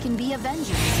can be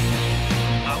Avengers.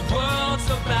 Our world's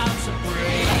about to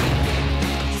break,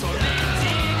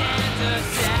 tormented and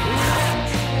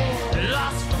attacked,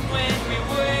 lost from when we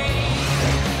wake,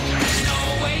 no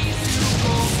way to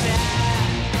go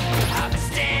back. I've been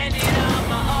standing on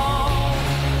my own,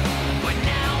 but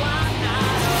now I'm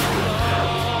not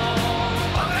alone.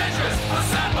 Avengers,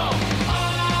 assemble!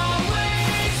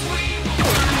 Always we will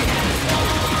fight as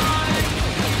one,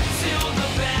 till the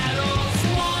battle's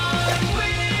won.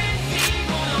 With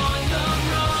evil on the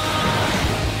run,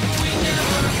 we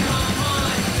never come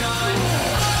undone.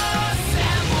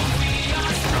 Assemble, we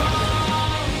are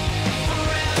strong,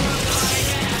 forever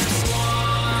fight as one.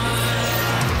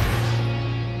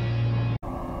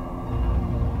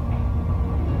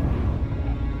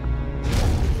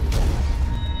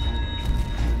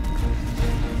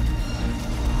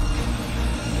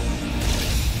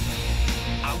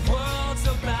 Our world's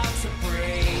about to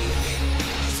break,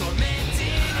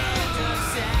 tormented and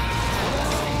attacked,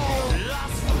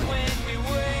 lost from when we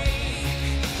wake,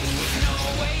 no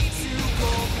way to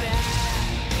go back.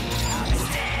 I'm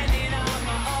standing on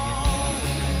my own,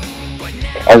 but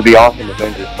now As the awesome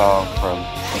Avengers song from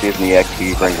Disney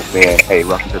XD brings us in, hey,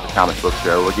 welcome to the Comic Book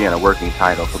Show. Again, a working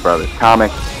title for Brothers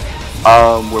Comics,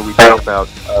 where we talk about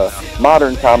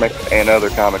modern comics and other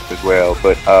comics as well.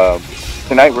 But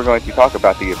tonight we're going to talk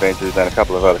about the Avengers and a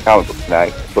couple of other comic books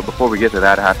tonight. But before we get to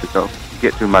that, I have to go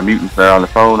get to my mutants that are on the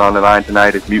phone. On the line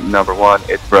tonight is mutant number one.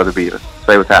 It's Brother Beavis.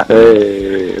 Say what's happening.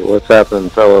 Hey, what's happening,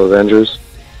 fellow Avengers?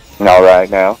 All right,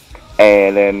 now.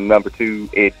 And then number two,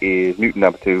 it is mutant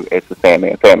number two. It's the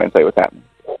Sandman. Sandman, say what's happening.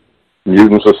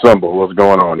 Mutants assemble. What's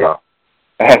going on now?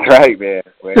 That's right, man.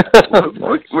 Well,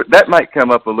 that might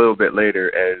come up a little bit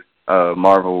later as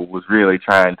Marvel was really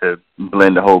trying to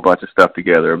blend a whole bunch of stuff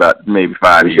together about maybe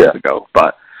 5 years ago.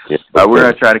 But we're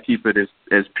going to try to keep it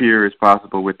as pure as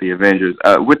possible with the Avengers.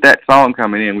 With that song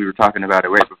coming in, we were talking about it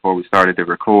right before we started to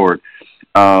record.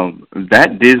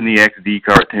 That Disney XD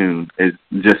cartoon is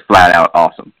just flat out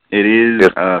awesome. It is.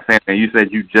 Sam, you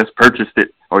said you just purchased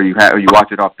it, or you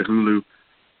watch it off the Hulu.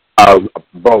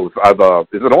 Both.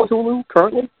 Is it on Hulu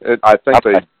currently? I think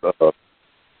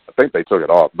they took it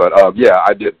off. But yeah,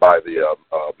 I did buy the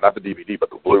not the DVD, but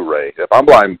the Blu-ray. If I'm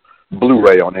buying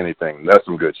Blu-ray on anything, that's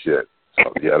some good shit.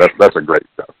 So yeah, that's a great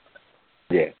stuff.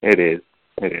 Yeah, it is.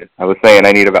 It is. I was saying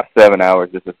I need about 7 hours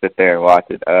just to sit there and watch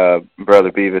it.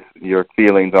 Brother Beavis, your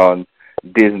feelings on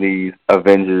Disney's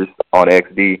Avengers on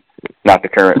XD, not the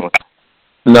current one.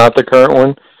 Not the current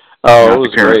one? Oh, Not it was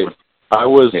the current great. one. I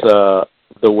was,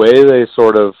 the way they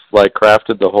sort of, like,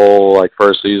 crafted the whole, like,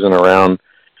 first season around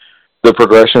the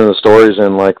progression of the stories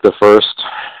in, like, the first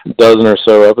dozen or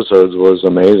so episodes was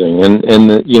amazing.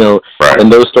 And you know,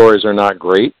 and those stories are not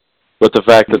great, but the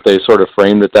fact that they sort of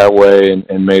framed it that way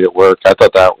and made it work, I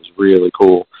thought that was really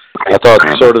cool. I thought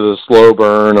sort of the slow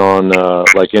burn on,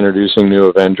 like, introducing new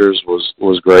Avengers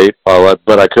was great,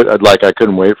 but I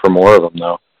couldn't wait for more of them,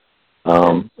 though.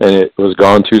 And it was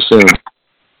gone too soon.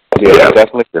 Yeah,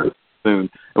 definitely soon.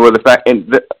 Well, the fact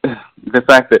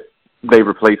that they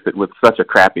replaced it with such a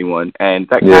crappy one, and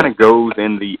that kind of goes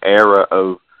in the era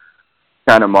of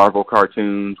kind of Marvel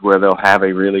cartoons where they'll have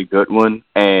a really good one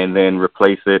and then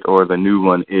replace it, or the new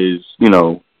one is, you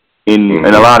know, in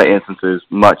a lot of instances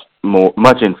much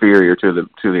inferior to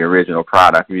the original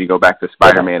product. If you go back to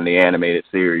Spider-Man the animated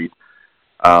series,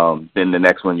 then the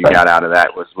next one you got out of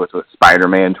that was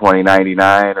Spider-Man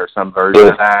 2099 or some version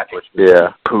of that, which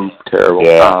was poop. Terrible.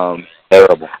 Yeah.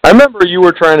 Terrible. I remember you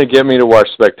were trying to get me to watch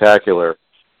Spectacular,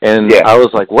 and I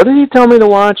was like, what did he tell me to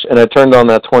watch? And I turned on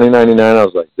that 2099, I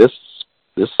was like, this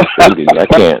is shitty. I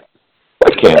can't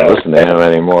listen to him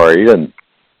anymore. He didn't.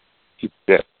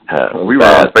 We were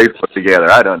on Facebook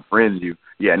together. I'd unfriend you.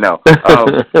 Yeah, no.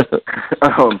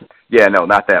 Yeah, no,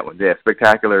 not that one. Yeah,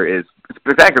 Spectacular is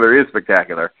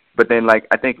spectacular. But then, like,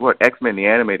 I think X-Men the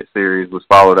animated series was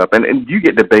followed up, and you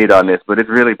get debate on this, but it's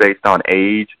really based on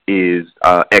age, is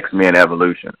X-Men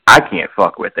Evolution. I can't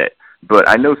fuck with it, but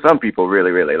I know some people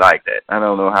really, really liked it. I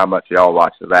don't know how much y'all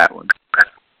watched of that one.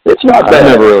 It's not bad.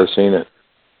 I've never really seen it.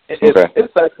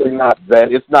 It's actually not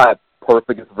bad. It's not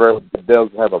perfect. It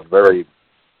does have a very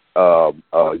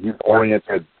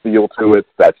youth-oriented feel to it.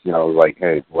 That's, you know, like,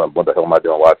 hey, what the hell am I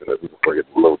doing watching this before I get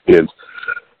to little kids?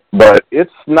 But it's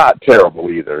not terrible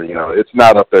either. You know, it's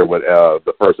not up there with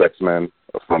the first X-Men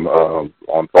from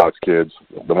on Fox Kids,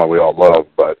 the one we all love.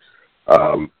 But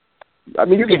I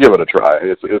mean, you can give it a try.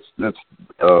 It's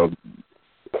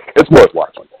worth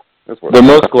watching. The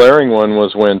most glaring one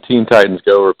was when Teen Titans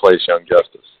Go replaced Young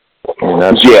Justice. I mean,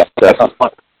 that's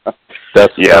funny.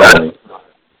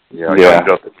 Yeah. Young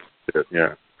Justice.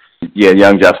 Yeah. yeah,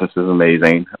 Young Justice is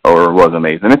amazing, or was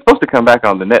amazing. It's supposed to come back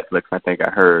on the Netflix, I think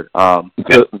I heard. From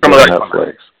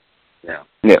Netflix.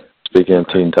 Yeah. Speaking of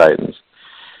Teen Titans.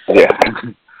 Yeah.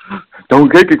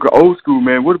 Don't get old school,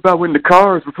 man. What about when the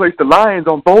Cars replaced the Lions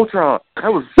on Voltron?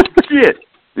 That was shit.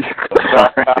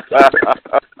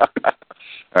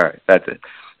 All right, that's it.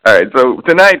 All right, so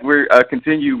tonight we're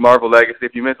continue Marvel Legacy.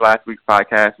 If you missed last week's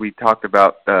podcast, we talked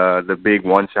about the big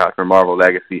one-shot for Marvel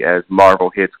Legacy as Marvel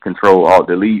hits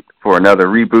Control-Alt-Delete for another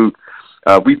reboot.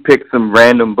 We picked some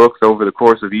random books over the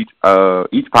course of each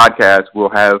podcast. We'll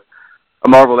have a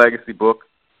Marvel Legacy book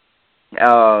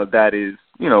that is,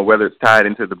 you know, whether it's tied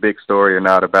into the big story or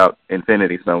not about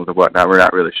Infinity Stones or whatnot, we're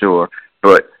not really sure.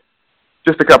 But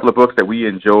just a couple of books that we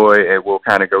enjoy and we'll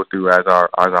kind of go through as our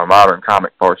modern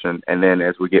comic portion. And then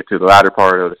as we get to the latter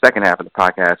part of the second half of the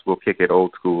podcast, we'll kick it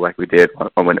old school like we did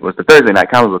when it was the Thursday night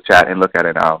comic book chat and look at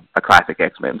it a classic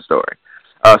X-Men story.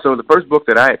 So the first book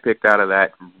that I had picked out of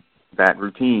that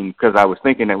routine, because I was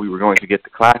thinking that we were going to get the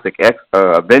classic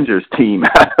Avengers team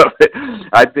out of it,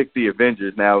 I picked the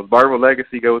Avengers. Now, Marvel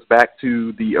Legacy goes back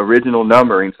to the original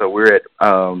numbering, so we're at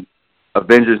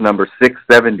Avengers number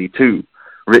 672,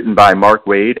 written by Mark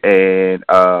Waid and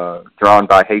drawn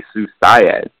by Jesus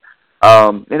Saez.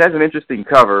 It has an interesting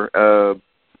cover.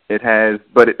 It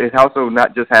also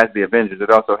not just has the Avengers, it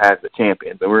also has the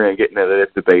champions, and we're going to get into this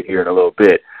debate here in a little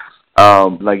bit.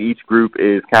 Like each group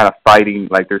is kind of fighting,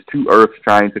 like there's two Earths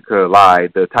trying to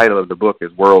collide. The title of the book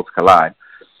is Worlds Collide,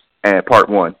 and part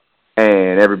 1.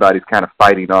 And everybody's kind of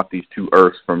fighting off these two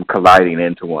Earths from colliding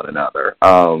into one another.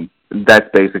 That's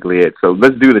basically it. So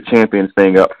let's do the champions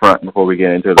thing up front before we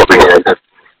get into the book.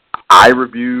 I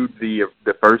reviewed the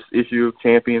first issue of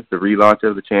Champions, the relaunch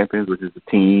of the Champions, which is a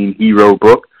teen hero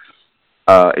book.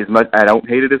 I don't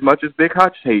hate it as much as Big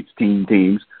Hutch hates teen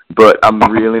teams, but I'm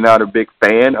really not a big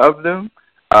fan of them.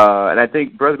 And I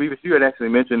think, Brother Beavis, you had actually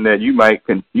mentioned that you might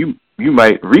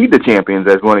read the Champions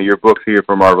as one of your books here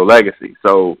for Marvel Legacy.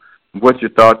 So what's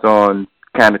your thoughts on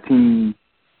kind of teenage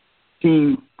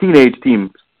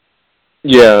teams?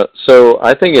 Yeah, so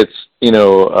I think it's, you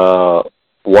know,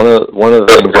 one of the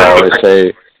things I always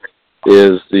say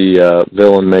is the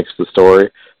villain makes the story.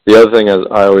 The other thing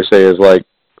I always say is, like,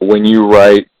 when you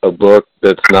write a book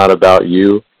that's not about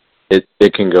you, it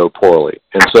can go poorly.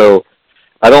 And so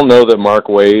I don't know that Mark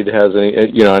Waid has any,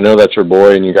 you know, I know that's your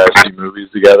boy and you guys see movies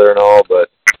together and all,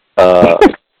 but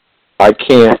I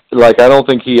don't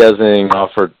think he has anything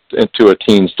offered into a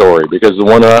teen story, because the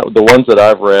ones that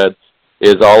I've read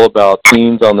is all about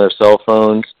teens on their cell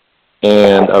phones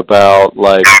and about,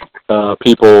 like,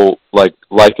 people, like,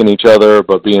 liking each other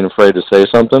but being afraid to say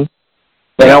something.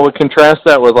 And I would contrast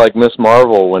that with, like, Ms.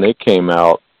 Marvel when it came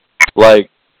out.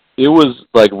 Like, it was,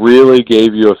 like, really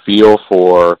gave you a feel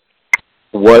for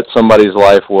what somebody's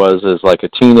life was as, like, a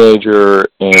teenager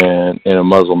and in a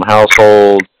Muslim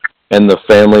household and the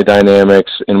family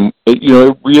dynamics. And, it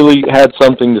really had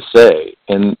something to say,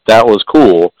 and that was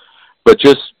cool. But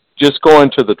just going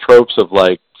to the tropes of,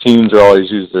 like, teens are always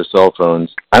use their cell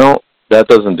phones, that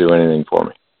doesn't do anything for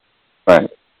me. Right.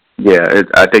 Yeah,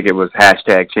 I think it was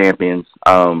 #Champions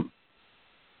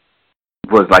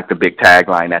was like the big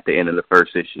tagline at the end of the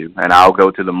first issue. And I'll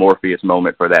go to the Morpheus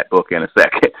moment for that book in a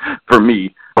second. For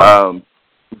me, go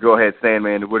ahead,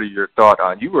 Sandman, what are your thoughts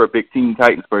on? You were a big Teen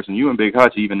Titans person. You and Big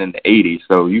Hutch even in the 80s,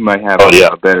 so you might have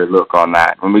a better look on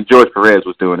that. I mean, George Perez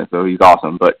was doing it, so he's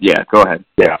awesome. But, yeah, go ahead.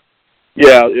 Yeah,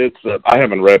 it's I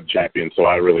haven't read Champions, so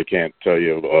I really can't tell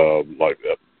you, like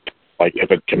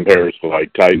if it compares to,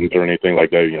 like, Titans or anything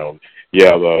like that,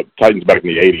 the Titans back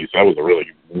in the 80s, that was a really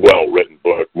well-written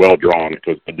book, well-drawn,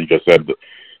 because you just said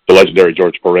the legendary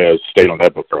George Perez stayed on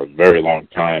that book for a very long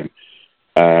time.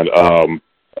 And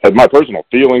as my personal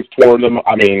feelings toward them,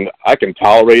 I mean, I can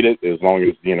tolerate it as long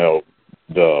as,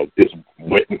 it's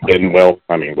written well.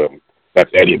 I mean, well,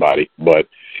 that's anybody. But,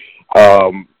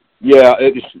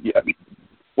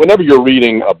 whenever you're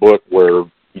reading a book where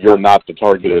you're not the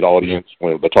targeted audience,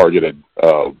 the targeted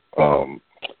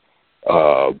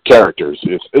characters,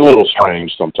 it's a little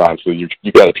strange sometimes. So you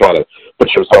got to try to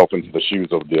put yourself into the shoes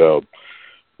of the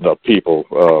people,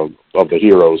 of the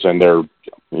heroes, and they're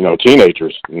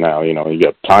teenagers now. You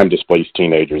got time displaced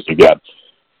teenagers. You got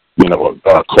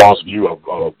a cross view of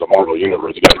the Marvel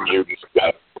universe. You got mutants. You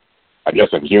got, I guess,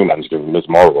 Inhumans, Ms.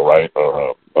 Marvel, right?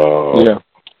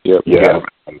 Yeah.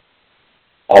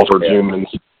 Altered humans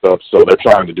stuff. So they're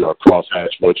trying to do a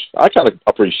crosshatch, which I kind of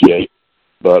appreciate.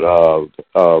 But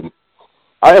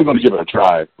I am going to give it a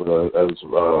try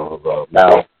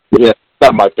now. Yeah,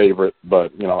 not my favorite,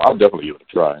 but I'll definitely give it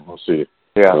a try. We'll see.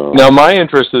 Yeah. Now my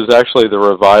interest is actually the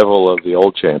revival of the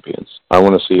old Champions. I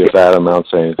want to see if that amounts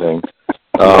to anything.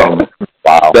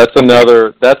 Wow. That's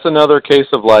another case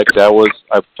of like that was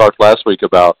I talked last week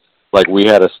about like we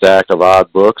had a stack of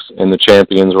odd books and the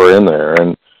champions were in there,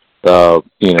 and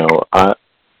you know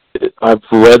I've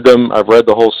read them. I've read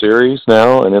the whole series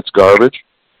now, and it's garbage.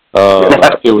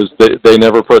 It was they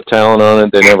never put talent on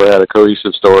it. They never had a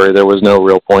cohesive story. There was no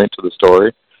real point to the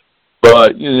story.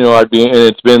 But you know, and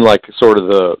it's been like sort of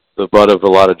the butt of a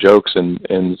lot of jokes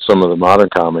in some of the modern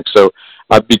comics. So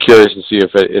I'd be curious to see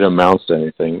if it amounts to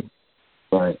anything.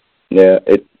 Right. Yeah.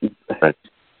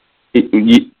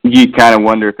 You kind of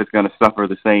wonder if it's going to suffer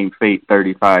the same fate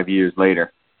 35 years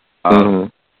later.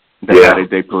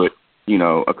 They put, you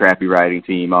know, a crappy writing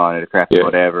team on it, a crappy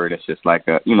whatever, and it's just like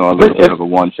a little bit of a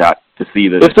one shot to see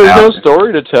that. If there's no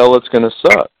story to tell, it's going to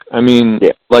suck. I mean,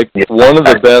 one of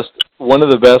the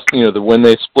best, you know, when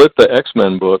they split the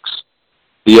X-Men books,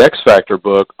 the X Factor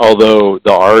book, although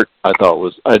the art I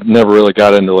thought I never really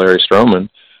got into Larry Stroman.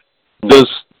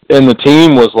 And the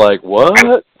team was like,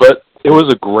 what? But it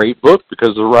was a great book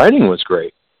because the writing was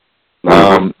great.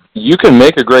 You can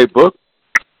make a great book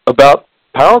about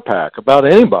Power Pack, about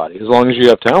anybody, as long as you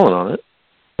have talent on it.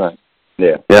 Right.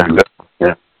 Yeah.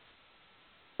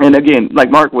 And again,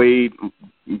 like Mark Waid,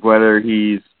 whether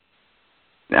he's,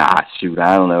 I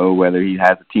don't know whether he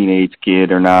has a teenage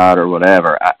kid or not or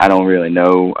whatever. I don't really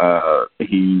know.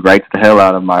 He writes the hell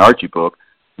out of my Archie book,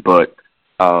 but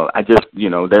I just, you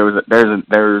know, there's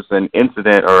an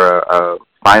incident or a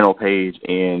final page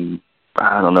in,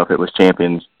 I don't know if it was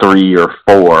Champions 3 or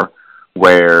 4,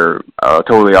 where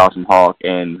Totally Awesome Hulk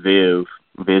and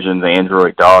Vision's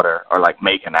android daughter, are like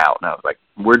making out, and I was like,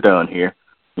 we're done here.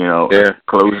 You know,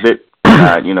 closed it.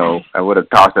 You know, I would have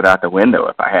tossed it out the window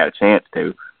if I had a chance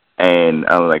to. And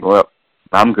I was like, well,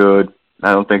 I'm good.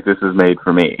 I don't think this is made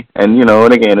for me. And, you know,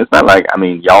 and again, it's not like, I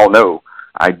mean, y'all know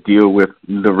I deal with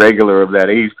the regular of that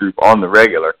age group on the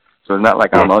regular. So it's not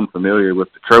like I'm unfamiliar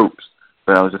with the tropes.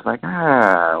 But I was just like,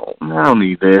 I don't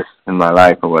need this in my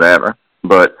life or whatever.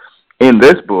 But in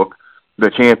this book, the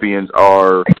champions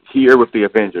are here with the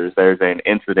Avengers. There's an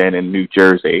incident in New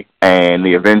Jersey, and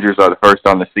the Avengers are the first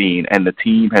on the scene, and the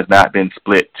team has not been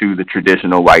split to the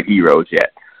traditional white heroes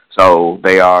yet. So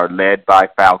they are led by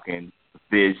Falcon,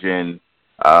 Vision,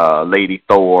 Lady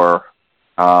Thor,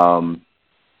 who am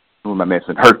I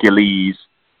missing? Hercules.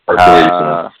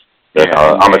 I'm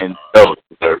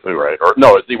there too, right? Or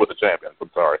no, it's he with the champions. I'm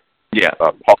sorry. Yeah.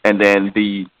 And then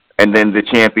the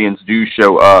champions do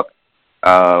show up.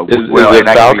 Is it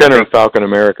Falcon or Falcon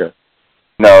America?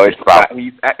 No, it's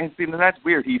Falcon. That's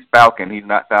weird. He's Falcon. He's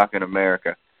not Falcon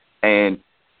America. And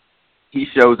he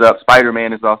shows up.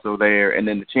 Spider-Man is also there, and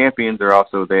then the champions are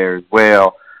also there as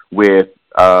well with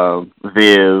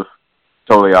Viv,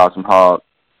 Totally Awesome Hulk,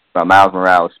 Miles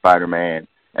Morales, Spider-Man,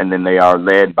 and then they are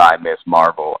led by Miss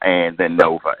Marvel and then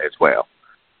Nova as well.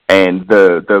 And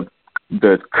the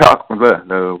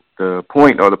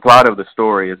point or the plot of the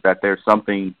story is that there's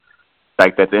something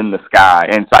like that's in the sky,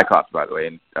 and Cyclops, by the way,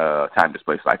 and time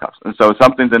displaced Cyclops. And so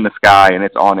something's in the sky, and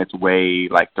it's on its way,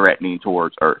 like threatening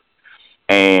towards Earth.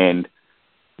 And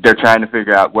they're trying to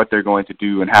figure out what they're going to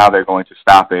do and how they're going to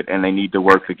stop it, and they need to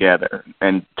work together.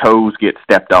 And toes get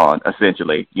stepped on,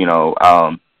 essentially. You know,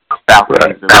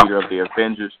 Falcon is the leader of the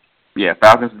Avengers. Yeah,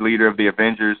 Falcon's the leader of the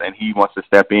Avengers, and he wants to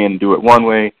step in and do it one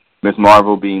way. Miss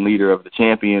Marvel, being leader of the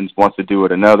champions, wants to do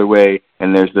it another way,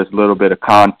 and there's this little bit of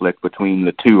conflict between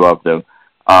the two of them.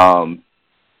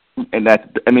 And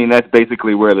that's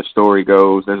basically where the story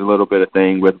goes. There's a little bit of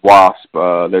thing with Wasp.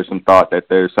 There's some thought that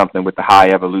there's something with the High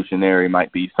Evolutionary,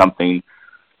 might be something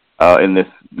in this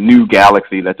new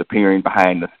galaxy that's appearing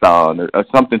behind the sun, or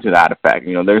something to that effect.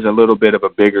 You know, there's a little bit of a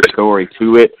bigger story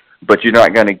to it, but you're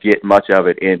not going to get much of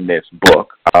it in this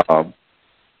book.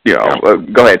 You know,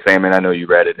 go ahead, Sam, and I know you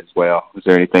read it as well. Was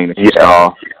there anything that you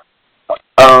saw?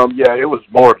 Yeah, it was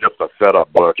more of just a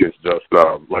setup book. It's just,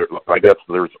 I guess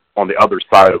there's, on the other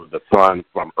side of the sun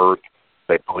from Earth,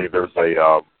 they believe there's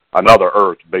another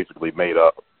Earth basically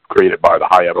created by the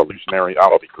High Evolutionary. I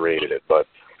don't know if he created it, but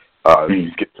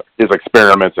his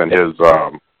experiments and his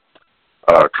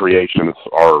creations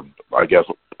are, I guess,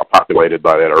 populated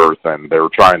by that Earth, and they were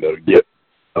trying to get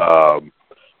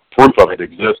proof of it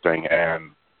existing. And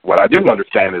what I didn't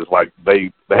understand is, like,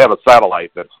 they have a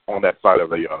satellite that's on that side of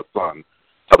the sun,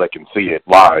 so they can see it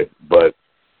live. But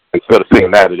instead of seeing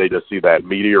that, did they just see that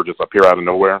meteor just appear out of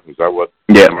nowhere? Is that what?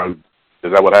 Yeah.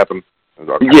 Is that what happened?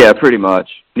 Yeah, pretty much.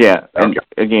 Yeah, and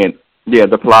again,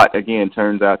 the plot again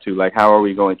turns out to, like, how are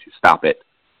we going to stop it?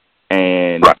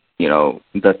 And you know,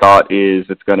 the thought is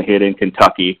it's going to hit in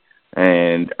Kentucky,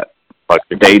 and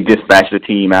they dispatch the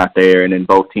team out there, and then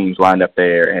both teams wind up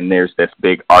there, and there's this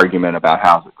big argument about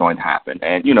how's it going to happen.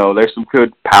 And, there's some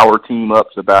good power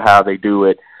team-ups about how they do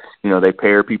it. They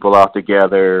pair people off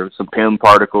together. Some Pym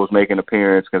particles make an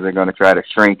appearance because they're going to try to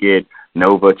shrink it.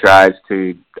 Nova tries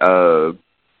to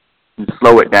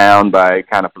slow it down by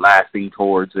kind of blasting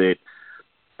towards it.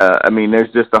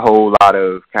 There's just a whole lot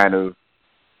of kind of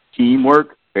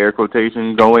teamwork, air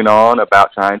quotation, going on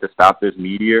about trying to stop this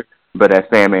meteor. But as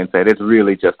Sandman said, it's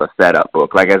really just a setup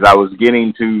book. Like, as I was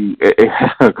getting to,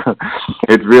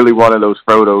 it's really one of those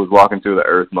Frodo's walking through the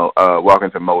earth,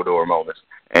 walking to Mordor moments.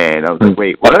 And I was like,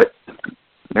 wait, what?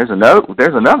 There's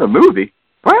another movie.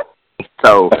 What?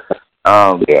 So, like,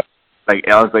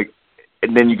 I was like,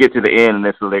 and then you get to the end, and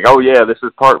it's like, oh yeah, this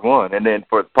is part 1, and then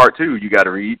for part 2, you got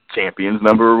to read Champions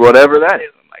number whatever that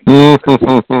is. I'm like,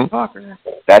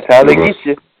 that's how they get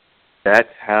you. That's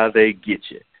how they get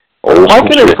you. I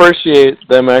can appreciate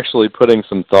them actually putting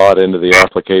some thought into the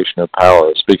application of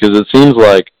powers, because it seems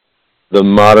like the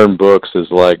modern books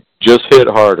is like, just hit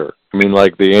harder.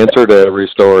 Like, the answer to every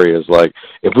story is like,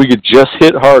 if we could just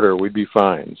hit harder, we'd be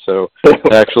fine. So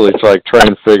actually, it's like trying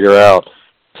to figure out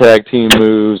tag team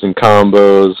moves and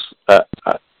combos.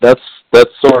 That's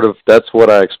what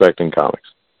I expect in comics.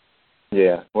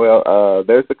 Yeah. Well,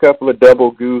 there's a couple of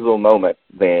double goozle moments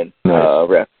then,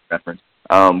 nice. Reference,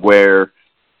 where,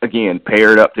 again,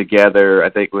 paired up together. I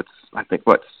think what's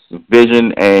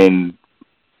Vision and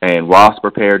Wasp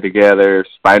were paired together.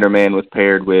 Spider-Man was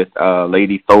paired with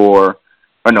Lady Thor.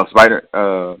 Lady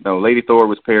Thor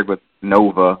was paired with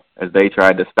Nova as they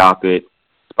tried to stop it.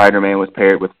 Spider-Man was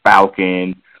paired with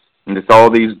Falcon. And it's all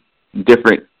these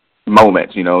different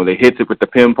moments, They hits it with the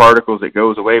Pym particles, it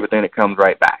goes away, but then it comes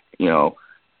right back,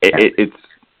 It's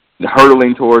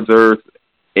hurtling towards Earth.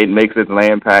 It makes its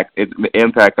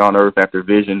impact on Earth after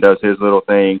Vision does his little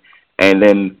thing, and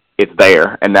then it's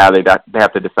there, and now they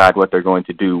have to decide what they're going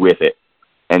to do with it.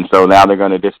 And so now they're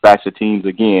going to dispatch the teams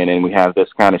again, and we have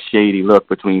this kind of shady look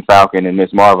between Falcon and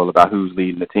Ms. Marvel about who's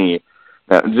leading the team.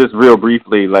 Now, just real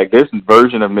briefly, like, this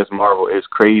version of Ms. Marvel is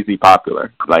crazy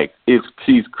popular. Like,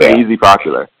 she's crazy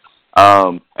popular.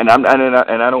 And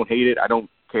I don't hate it. I don't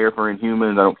care for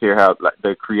Inhumans. I don't care how, like,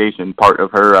 the creation part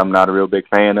of her I'm not a real big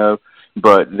fan of.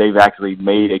 But they've actually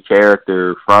made a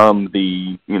character from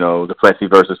the Plessy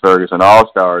versus Ferguson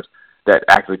All-Stars that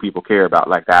actually people care about,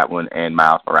 like that one and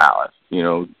Miles Morales,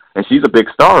 And she's a big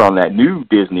star on that new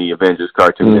Disney Avengers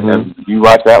cartoon. Mm-hmm. You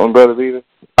watch that one, Brother Beaver?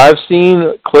 I've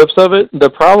seen clips of it. The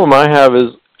problem I have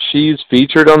is she's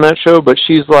featured on that show, but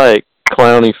she's like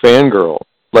clowny fangirl.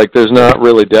 Like, there's not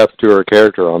really depth to her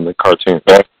character on the cartoon.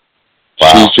 Wow.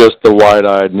 She's just the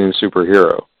wide-eyed new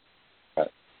superhero.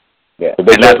 Yeah, and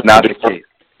that's not the case.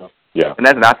 Yeah, and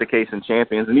that's not the case in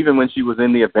Champions. And even when she was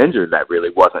in the Avengers, that really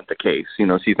wasn't the case.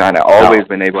 She's kind of always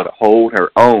been able to hold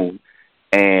her own,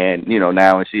 and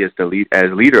now she is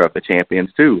as leader of the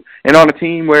Champions too. And on a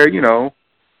team where I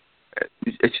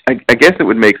guess it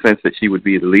would make sense that she would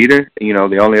be the leader.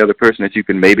 The only other person that you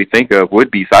can maybe think of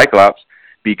would be Cyclops,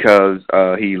 because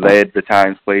he led the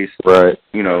Time Space, right?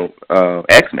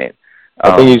 X-Men.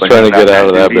 I think he's trying to get out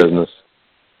of that business.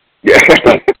 Yeah.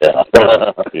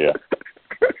 Yeah.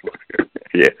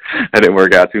 Yeah, that didn't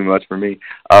work out too much for me.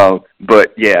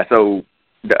 But yeah, so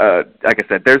like I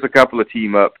said, there's a couple of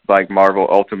team up like Marvel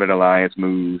Ultimate Alliance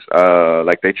moves.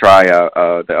 Like they try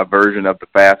a version of the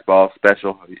fastball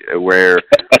special where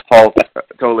Hulk,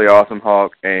 Totally Awesome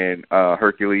Hulk, and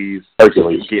Hercules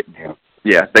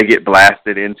get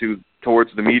blasted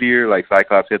towards the meteor. Like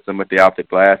Cyclops hits them with the optic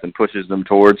blast and pushes them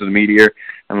towards the meteor.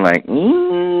 I'm like, I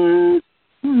don't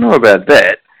know about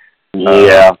that.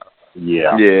 Yeah.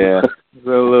 Yeah. It's a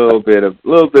little bit of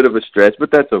a stretch,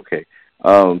 but that's okay.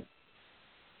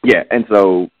 Yeah, and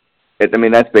so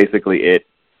that's basically it.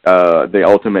 The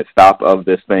ultimate stop of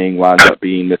this thing winds up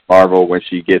being Ms. Marvel when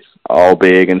she gets all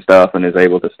big and stuff and is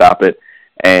able to stop it.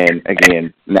 And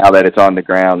again, now that it's on the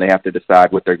ground, they have to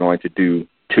decide what they're going to do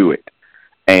to it.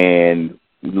 And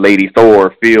Lady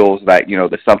Thor feels that,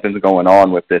 that something's going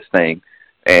on with this thing.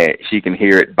 And she can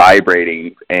hear it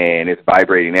vibrating, and it's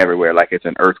vibrating everywhere like it's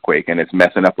an earthquake, and it's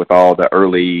messing up with all the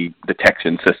early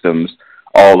detection systems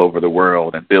all over the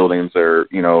world, and buildings are,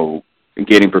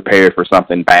 getting prepared for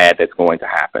something bad that's going to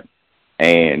happen.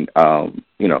 And, by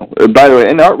the way,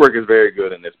 and the artwork is very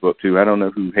good in this book, too. I don't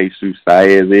know who Jesus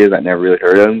Saez is. I never really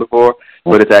heard of him before,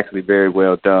 but it's actually very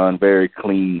well done, very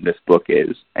clean, this book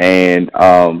is. And,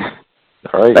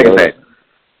 like I said,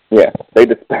 yeah, they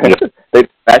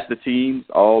dispatch the teams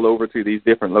all over to these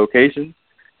different locations.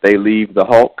 They leave the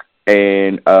Hulk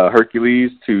and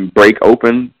Hercules to break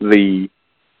open the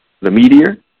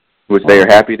meteor, which they are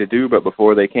happy to do, but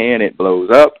before they can, it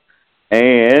blows up,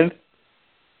 and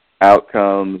out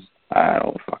comes, I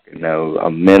don't fucking know, a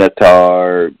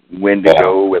Minotaur,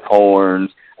 Wendigo with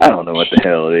horns. I don't know what the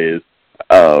hell it is.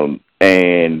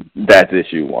 And that's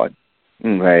issue 1.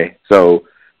 Okay, so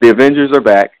the Avengers are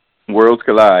back, Worlds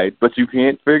Collide, but you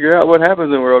can't figure out what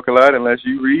happens in World Collide unless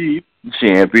you read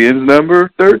Champions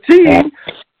number 13,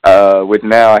 which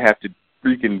now I have to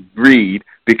freaking read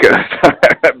because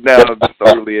I'm now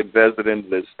totally invested in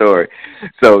this story.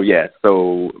 So,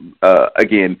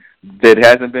 again, there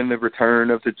hasn't been the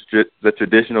return of the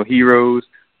traditional heroes.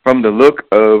 From the look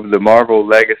of the Marvel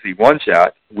Legacy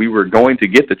one-shot, we were going to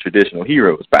get the traditional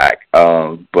heroes back,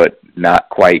 but not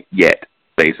quite yet,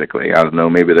 basically. I don't know,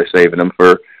 maybe they're saving them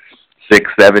for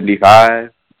 $6.75,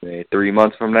 3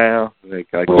 months from now.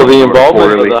 Well, the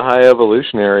involvement of the High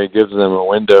Evolutionary gives them a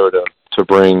window to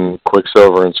bring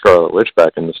Quicksilver and Scarlet Witch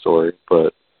back in the story,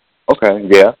 but... Okay,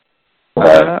 yeah.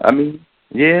 I mean,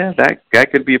 yeah,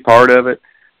 that could be a part of it.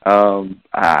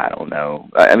 I don't know.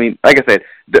 I mean, like I said,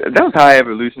 those High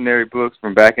Evolutionary books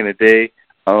from back in the day,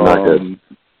 not good.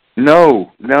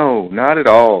 No, not at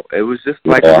all. It was just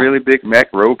like a really big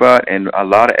mech robot and a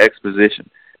lot of exposition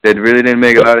that really didn't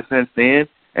make a lot of sense then,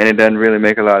 and it doesn't really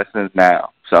make a lot of sense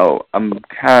now. So I'm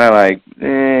kind of like,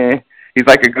 he's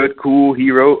like a good, cool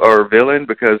hero or villain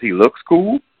because he looks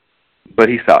cool, but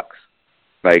he sucks.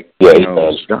 Like, you have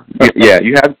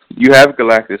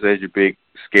Galactus as your big,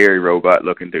 scary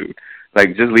robot-looking dude.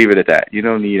 Like, just leave it at that. You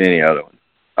don't need any other one.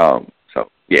 So,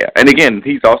 yeah. And again,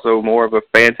 he's also more of a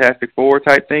Fantastic Four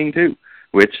type thing, too.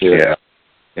 Which,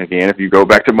 again, if you go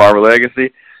back to Marvel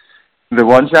Legacy, the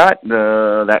one-shot,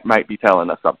 that might be telling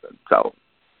us something. So,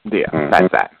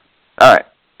 that's that. All right.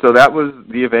 So that was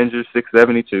the Avengers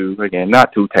 672. Again,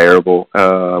 not too terrible.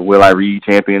 Will I read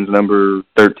Champions number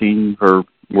 13 for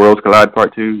Worlds Collide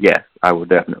Part 2? Yes, I will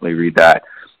definitely read that.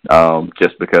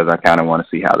 Just because I kind of want to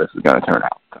see how this is going to turn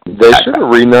out. They should have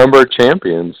renumbered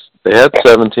Champions. They had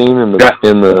 17 in the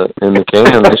can.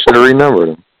 They should have renumbered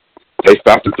them. They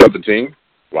stopped at 17?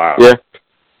 Wow. Yeah.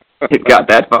 It got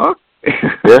that far?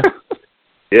 Yeah.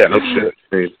 Yeah, no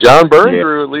shit. John Byrne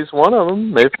drew at least one of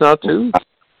them, maybe not 2.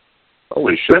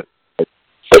 Holy shit.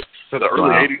 So the early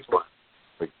 80s,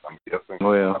 I'm guessing.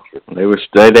 Well,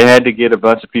 they had to get a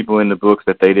bunch of people in the books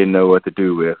that they didn't know what to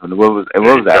do with. And what was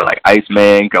that, like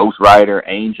Iceman, Ghost Rider,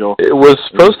 Angel? It was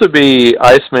supposed to be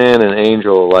Iceman and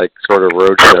Angel, like sort of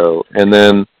roadshow, and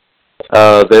then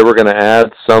they were going to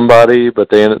add somebody, but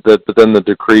then the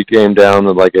decree came down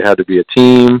that like it had to be a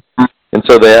team, and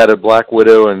so they added Black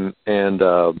Widow and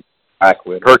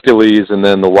Hercules, and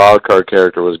then the wild card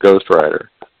character was Ghost Rider.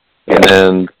 And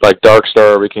then, like,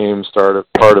 Darkstar became part of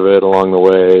it along the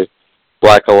way.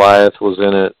 Black Goliath was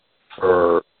in it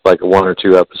for, like, 1 or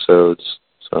 2 episodes.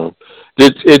 So,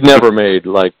 it never made,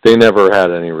 like, they never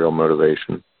had any real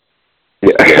motivation.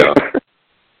 Yeah.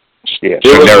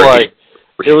 It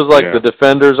was like the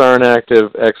Defenders aren't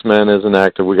active, X-Men isn't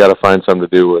active, we got to find something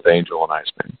to do with Angel and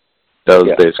Iceman. That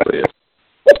was basically it.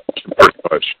 Pretty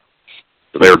much.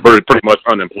 They were pretty much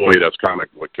unemployed as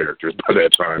comic book characters by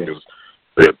that time, because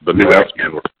the new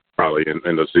X-Men were probably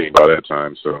in the scene by that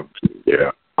time, so,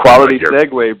 yeah. Quality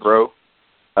segue, bro.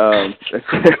 Our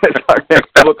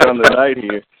next book on the night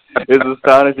here is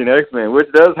Astonishing X-Men, which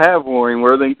does have Warren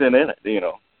Worthington in it,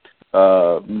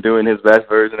 doing his best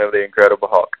version of the Incredible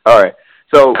Hulk. All right,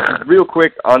 so real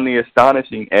quick on the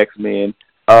Astonishing X-Men,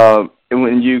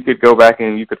 when you could go back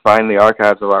and you could find the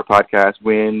archives of our podcast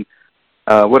when...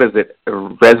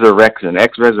 Resurrection,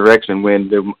 X-Resurrection, when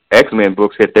the X-Men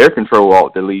books hit their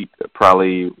Control-Alt-Delete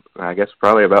probably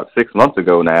about 6 months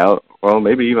ago now, well,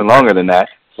 maybe even longer than that.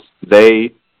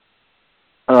 They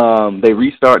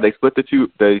split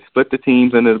the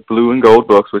teams into the blue and gold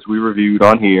books, which we reviewed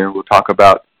on here. We'll talk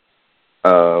about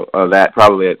that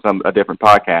probably at a different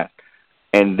podcast.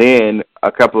 And then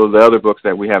a couple of the other books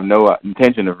that we have no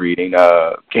intention of reading,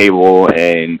 Cable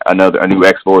and a new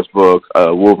X-Force book,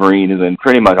 Wolverine is in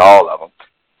pretty much all of them.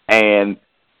 And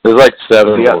there's like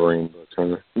 7 Wolverine books,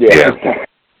 aren't there? Yeah.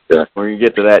 We're going to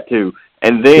get to that too.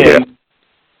 And then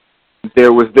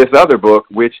there was this other book,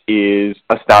 which is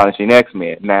Astonishing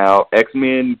X-Men. Now,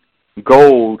 X-Men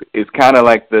Gold is kind of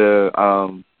like the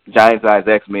giant-sized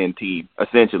X-Men team,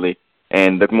 essentially.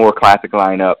 And the more classic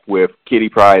lineup with Kitty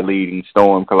Pryde leading,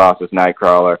 Storm, Colossus,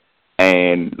 Nightcrawler,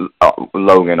 and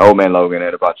Logan, Old Man Logan,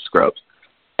 and a bunch of scrubs.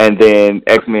 And then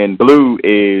X-Men Blue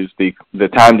is the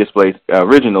time-displaced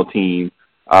original team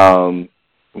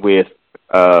with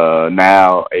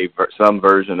now some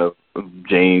version of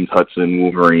James Hudson,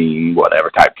 Wolverine, whatever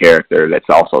type character that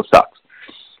also sucks.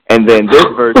 And then this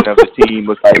version of the team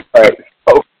was like,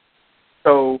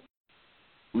 so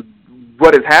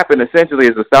what has happened essentially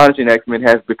is Astonishing X-Men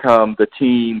has become the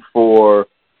team for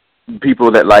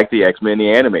people that like the X-Men,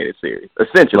 the animated series,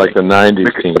 essentially. Like the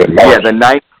 90s team. Yeah,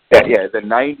 the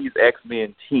 90s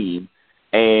X-Men team.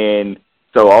 And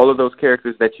so all of those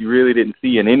characters that you really didn't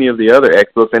see in any of the other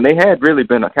X books, and they had really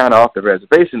been kind of off the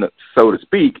reservation, so to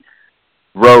speak.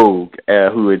 Rogue,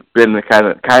 who had been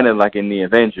kind of like in the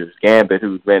Avengers. Gambit,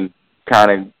 who's been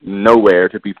kind of nowhere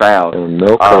to be found.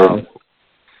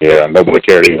 Yeah, nobody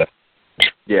cared either.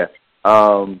 Yeah.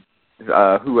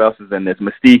 Who else is in this?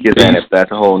 Mystique is in it.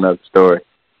 That's a whole nother story.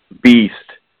 Beast,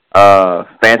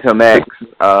 Phantom X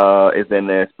is in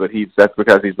this, but that's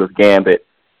because he's with Gambit.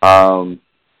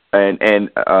 And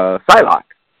Psylocke.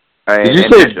 Did you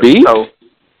say Bishop. Beast? So,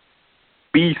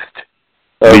 Beast.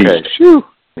 Okay. Phew.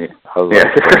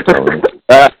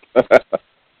 Yeah.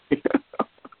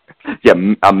 Yeah,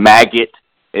 a Maggot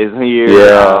is here.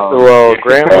 Yeah. Well,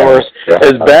 Grant Morrison,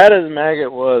 as bad as Maggot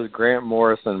was, Grant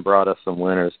Morrison brought us some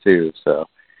winners too. So.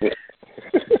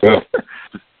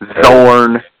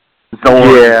 Zorn.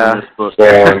 Yeah.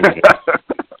 Zorn.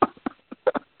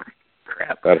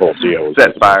 Crap. That whole deal.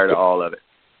 Set fire to all of it.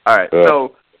 All right,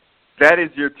 so that is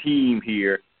your team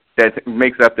here that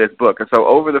makes up this book. And so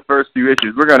over the first few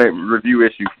issues, we're going to review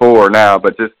issue 4 now,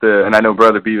 but and I know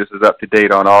Brother Beavis is up to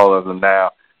date on all of them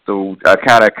now, so I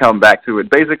kind of come back to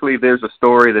it. Basically, there's a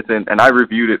story that's in, and I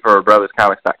reviewed it for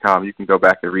brotherscomics.com. You can go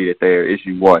back and read it there,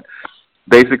 issue 1.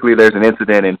 Basically, there's an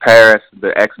incident in Paris.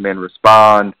 The X-Men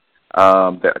respond.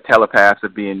 The telepaths are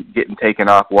getting taken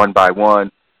off one by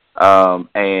one,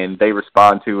 and they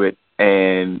respond to it.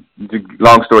 And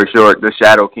long story short, the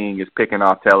Shadow King is picking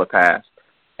off telepaths.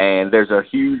 And there's a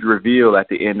huge reveal at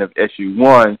the end of issue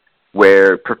 1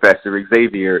 where Professor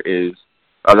Xavier is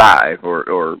alive,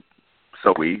 or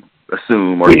so we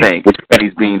assume or think, and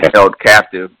he's being held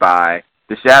captive by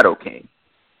the Shadow King.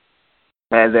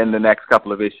 And then the next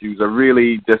couple of issues are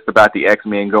really just about the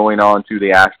X-Men going on to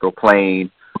the astral plane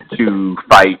to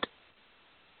fight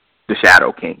the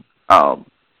Shadow King.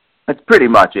 That's pretty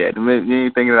much it.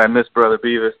 Anything that I missed, Brother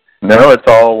Beavis? No, it's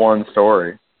all one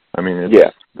story. I mean,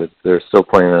 they're still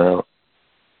playing it out.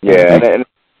 Yeah,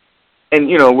 and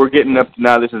you know, we're getting up to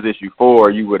now. This is issue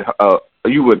 4. You would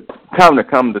come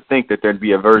to think that there'd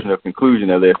be a version of conclusion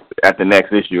of this at the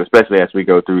next issue, especially as we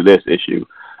go through this issue.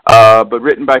 But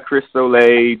written by Chris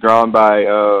Soleil, drawn by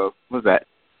what's that?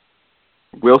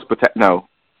 Pacheco.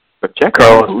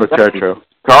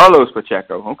 Carlos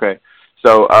Pacheco. Okay,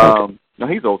 so no,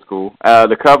 he's old school.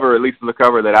 The cover, at least the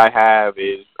cover that I have,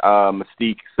 is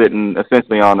Mystique sitting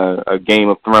essentially on a Game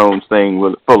of Thrones thing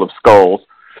full of skulls.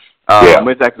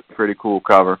 It's actually a pretty cool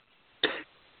cover.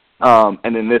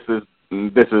 And then this is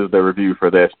the review for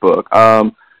this book.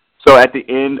 So at the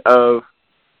end of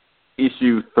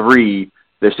issue 3,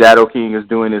 the Shadow King is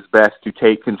doing his best to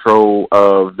take control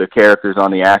of the characters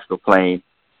on the astral plane,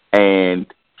 and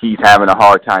he's having a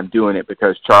hard time doing it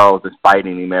because Charles is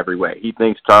fighting him every way. He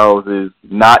thinks Charles is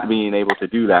not being able to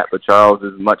do that, but Charles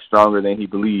is much stronger than he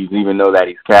believes, even though that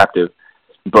he's captive.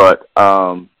 But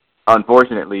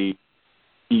unfortunately,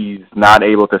 he's not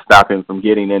able to stop him from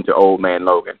getting into Old Man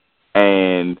Logan.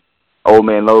 And Old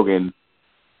Man Logan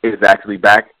is actually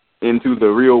back into the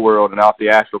real world and off the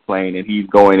astral plane, and he's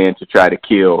going in to try to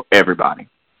kill everybody.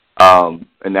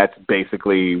 And that's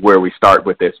basically where we start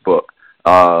with this book.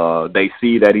 They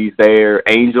see that he's there.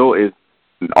 Angel is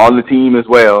on the team as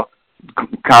well,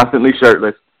 constantly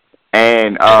shirtless.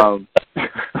 And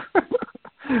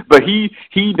but he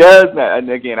does,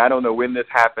 and again, I don't know when this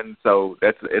happened, so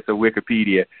it's a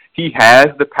Wikipedia. He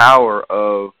has the power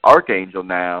of Archangel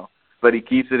now, but he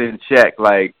keeps it in check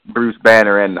like Bruce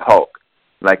Banner and the Hulk.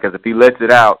 Like, because if he lets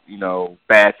it out, you know,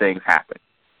 bad things happen.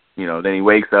 You know, then he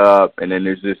wakes up, and then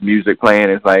there's this music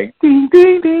playing. It's like, ding,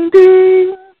 ding, ding,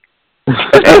 ding.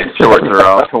 And his shorts are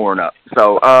all torn up.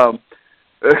 So,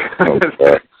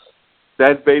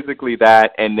 that's basically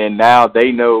that. And then now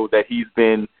they know that he's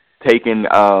been taken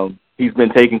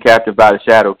captive by the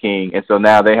Shadow King, and so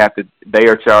now they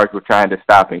are charged with trying to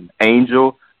stop him.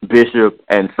 Angel, Bishop,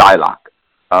 and Psylocke.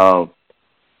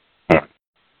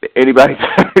 Anybody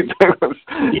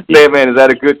say, man, is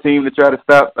that a good team to try to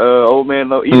stop Old Man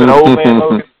Logan? Even Old Man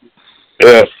Logan?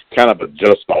 Yeah, it's kind of a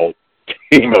just old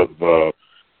team of,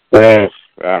 I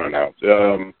don't know.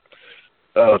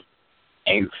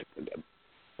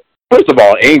 First of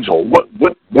all, Angel,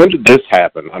 when did this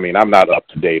happen? I mean, I'm not up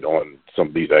to date on some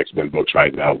of these X-Men books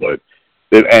right now, but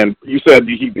and you said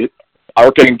he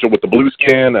Archangel with the blue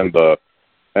skin and the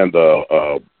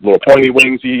little pointy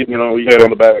wings he had on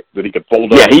the back that he could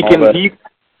fold up. Yeah,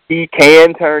 he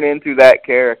can turn into that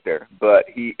character, but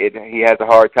he has a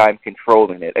hard time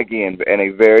controlling it, again, in a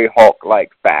very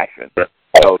Hulk-like fashion.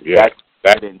 So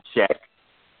that's in check.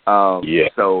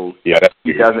 So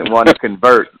he doesn't want to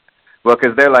convert. Well,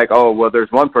 because they're like, oh, well, there's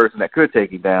one person that could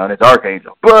take him down. It's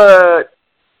Archangel. But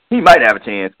he might have a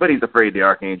chance, but he's afraid the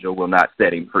Archangel will not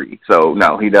set him free. So,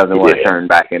 no, he doesn't want to turn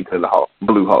back into the Hulk,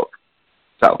 Blue Hulk.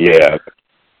 So yeah,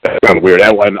 that's kind of weird.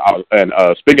 And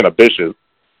speaking of Bishop,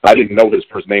 I didn't know his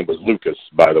first name was Lucas,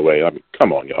 by the way. I mean,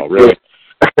 come on, y'all, really?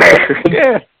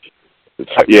 Yeah,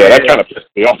 that kind of pissed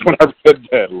me off when I read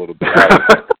that a little bit.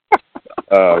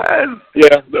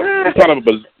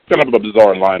 Kind of a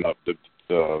bizarre lineup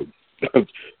to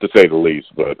say the least.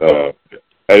 But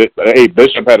hey,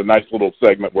 Bishop had a nice little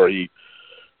segment where he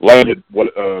landed,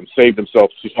 saved himself.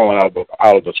 He's falling out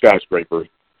of the skyscraper,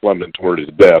 plummeting toward his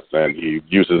death, and he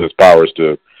uses his powers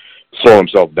to slow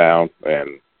himself down.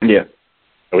 And that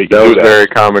was very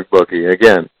comic booky.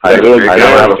 Again, I don't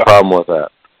have a problem with that.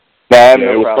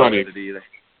 It was funny.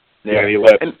 Yeah, he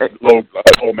let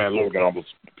old man Logan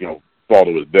almost, fall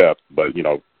to his death, but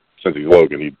since he's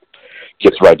Logan, he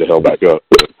gets right the hell back up.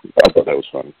 I thought that was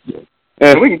funny. Yeah.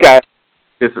 And we can kind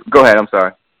of go ahead. I'm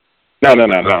sorry. No.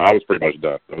 I was pretty much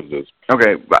done. That was just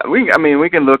okay. But we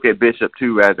can look at Bishop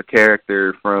too as a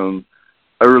character from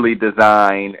early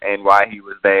design and why he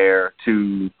was there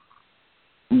to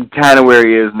kind of where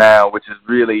he is now, which is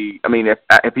really,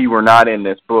 if he were not in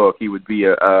this book, he would be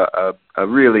a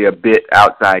really a bit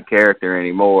outside character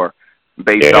anymore.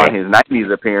 Based on his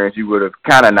 90s appearance, you would have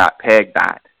kind of not pegged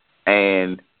that.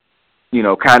 And,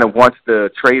 kind of once the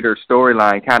Traitor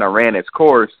storyline kind of ran its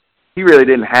course, he really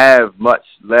didn't have much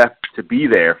left to be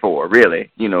there for, really,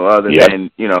 other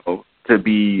than, to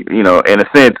be, in a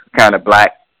sense, kind of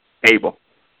Black Cable.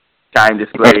 Time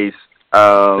displays,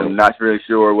 not really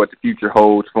sure what the future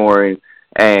holds for him,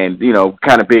 and,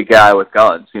 kind of big guy with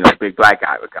guns, big black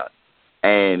guy with guns.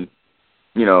 And,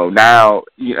 now,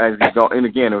 as he's gone, and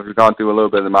again, if we've gone through a little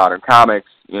bit of the modern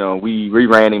comics, we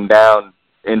ran him down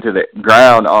into the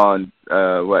ground on,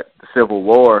 the Civil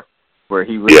War, where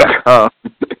he was,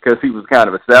 because he was kind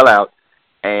of a sellout,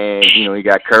 and, he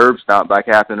got curb stomped by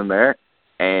Captain America,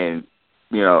 and,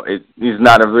 it's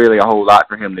not really a whole lot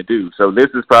for him to do. So this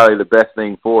is probably the best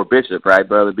thing for Bishop, right,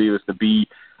 Brother Beavis, to be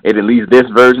in at least this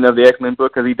version of the X-Men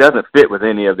book, because he doesn't fit with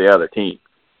any of the other teams.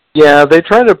 Yeah, they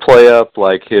try to play up,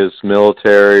 like, his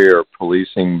military or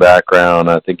policing background.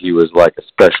 I think he was, like, a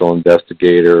special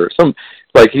investigator.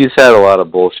 He's had a lot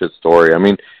of bullshit story. I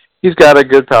mean, he's got a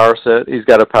good power set. He's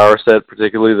got a power set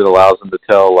particularly that allows him to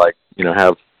tell, like,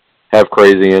 have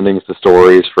crazy endings to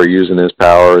stories for using his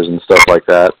powers and stuff like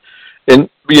that. And,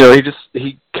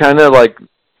 he kind of, like,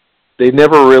 they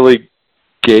never really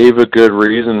gave a good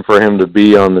reason for him to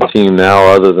be on the team now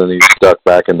other than he's stuck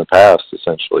back in the past,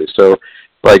 essentially. So,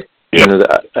 like, I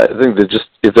think that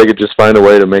if they could just find a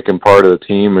way to make him part of the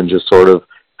team and just sort of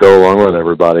go along with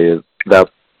everybody, that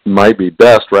might be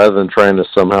best rather than trying to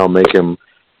somehow make him,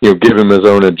 give him his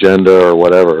own agenda or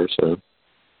whatever. So,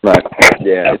 right,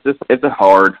 yeah, it's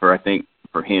hard for him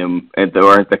or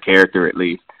the character at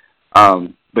least.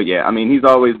 But yeah, he's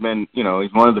always been, he's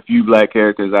one of the few Black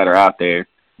characters that are out there.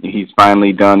 He's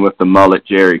finally done with the mullet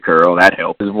Jerry curl. That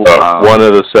helps. One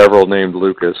of the several named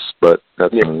Lucas, but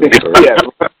that's another story.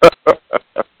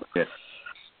 Yeah,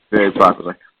 very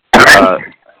popular.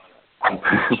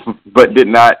 But did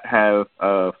not have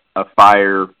a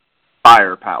fire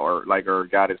power, or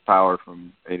got his power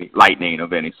from any lightning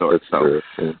of any sort.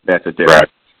 That's a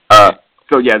difference. Right.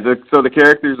 So the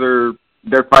characters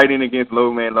they're fighting against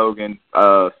Low Man Logan.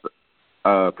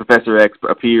 Professor X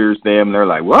appears them. They're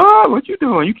like, "What you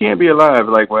doing? You can't be alive."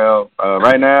 Like, well,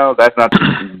 right now that's not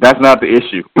the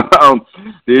issue.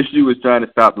 The issue is trying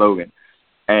to stop Logan.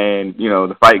 And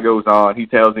the fight goes on. He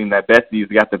tells him that Betsy's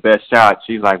got the best shot.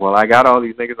 She's like, "Well, I got all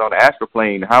these niggas on the astral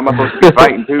plane. How am I supposed to be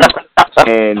fighting too?"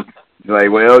 And he's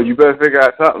like, "Well, you better figure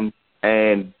out something."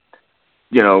 And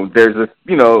there's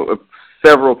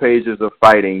several pages of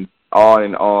fighting on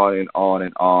and on and on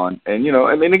and on. And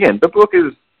again, the book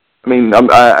is.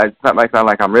 That might sound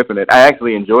like I'm ripping it. I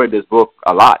actually enjoyed this book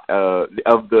a lot.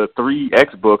 Of the 3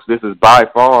 X books, this is by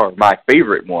far my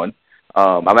favorite one.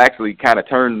 I'm actually kind of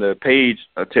turned the page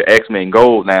to X-Men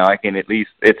Gold now.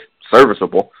 It's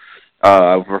serviceable.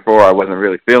 Before I wasn't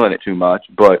really feeling it too much,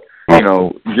 but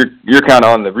you're kind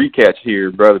of on the recatch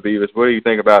here, Brother Beavis. What do you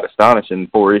think about Astonishing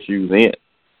 4 issues in?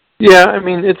 Yeah,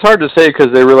 it's hard to say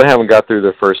because they really haven't got through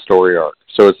their first story arc,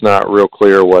 so it's not real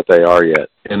clear what they are yet.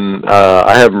 And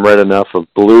I haven't read enough of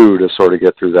Blue to sort of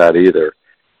get through that either.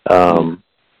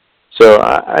 So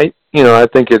I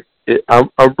think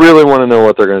I really want to know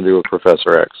what they're going to do with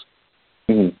Professor X.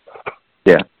 Mm-hmm.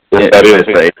 Yeah. That is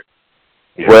it.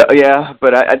 Yeah. Well, yeah,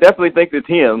 but I definitely think it's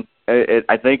him.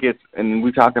 I think it's, and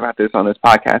we talked about this on this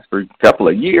podcast for a couple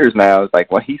of years now. It's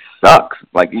like, well, he sucks.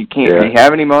 Like, you can't be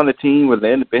having him on the team with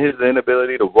his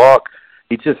inability to walk.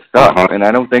 He just sucks, and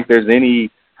I don't think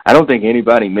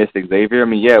anybody missed Xavier. I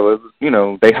mean, yeah, it was,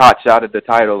 they hot-shotted the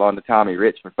title on the Tommy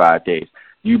Rich for 5 days.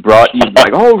 You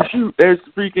like, oh, shoot, there's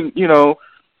freaking,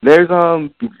 there's,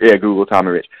 Google Tommy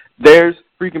Rich. There's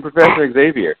freaking Professor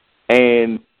Xavier.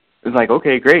 And it's like,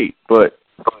 okay, great, but,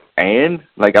 and?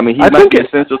 Like, I mean, he might be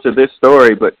essential to this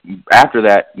story, but after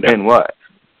that, then what?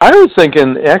 I was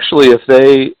thinking, actually, if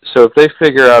they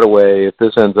figure out a way, if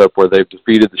this ends up where they've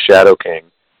defeated the Shadow King,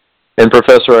 and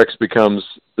Professor X becomes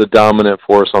the dominant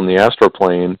force on the astral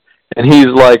plane, and he's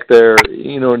like their,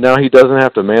 now he doesn't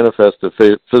have to manifest a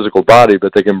physical body,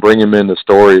 but they can bring him into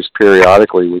stories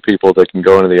periodically with people that can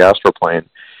go into the astral plane,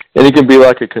 and he can be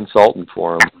like a consultant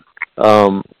for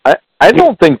him. I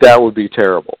don't think that would be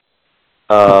terrible.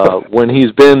 When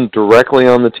he's been directly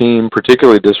on the team,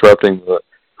 particularly disrupting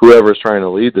whoever's trying to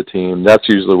lead the team, that's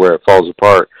usually where it falls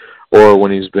apart. Or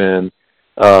when he's been,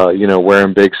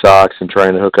 wearing big socks and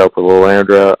trying to hook up with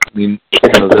Lilandra. I mean, I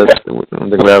don't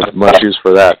think we have much use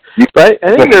for that. But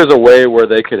I think there's a way where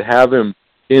they could have him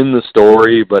in the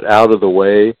story, but out of the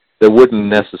way, that wouldn't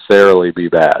necessarily be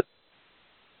bad.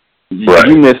 Right.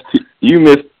 You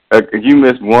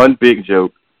missed one big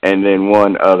joke and then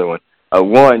one other one.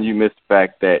 One, you missed the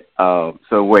fact that, so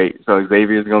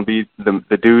Xavier's going to be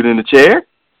the dude in the chair?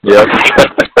 Yep.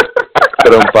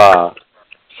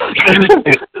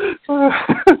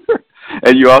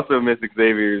 And you also missed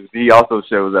Xavier's, he also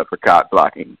shows up for cock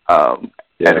blocking at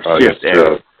a shift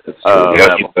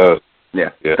level.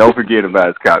 Yeah, don't forget about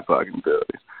his cock blocking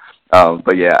abilities.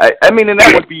 But yeah, I mean, and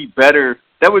that would be better.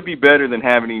 That would be better than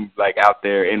having him like out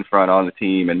there in front on the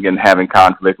team and then having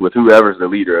conflict with whoever's the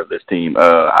leader of this team.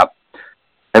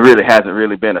 It really hasn't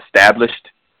really been established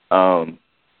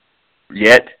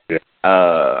yet. Yeah.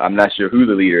 I'm not sure who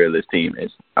the leader of this team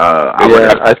is.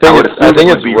 I think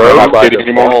it's Rogue by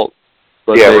default.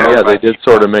 But they did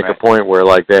sort of make a point where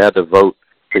like they had to vote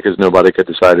because nobody could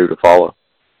decide who to follow.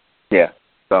 Yeah.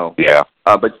 So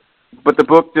but the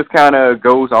book just kind of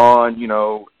goes on.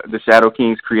 The Shadow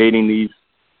King's creating these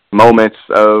moments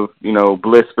of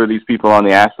bliss for these people on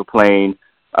the astral plane.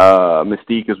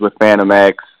 Mystique is with Phantom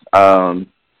X.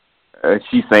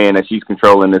 She's saying that she's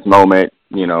controlling this moment,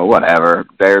 whatever.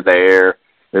 They're there.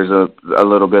 There's a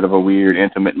little bit of a weird,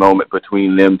 intimate moment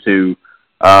between them two.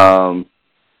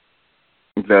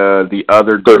 The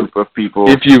other group of people.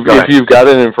 If you've got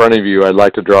it in front of you, I'd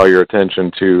like to draw your attention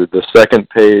to the second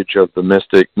page of the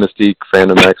Mystique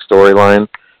Phantom X storyline,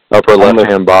 upper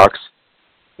left-hand box.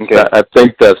 Okay. I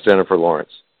think that's Jennifer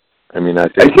Lawrence. I mean, I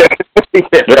think.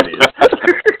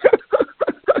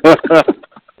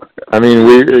 I mean,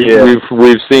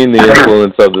 we've seen the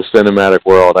influence of the cinematic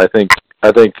world. I think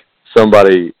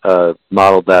somebody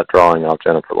modeled that drawing off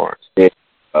Jennifer Lawrence.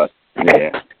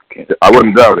 I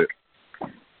wouldn't doubt it.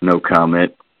 No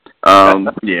comment.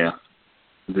 Yeah.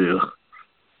 So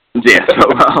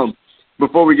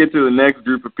before we get to the next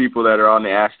group of people that are on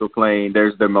the astral plane,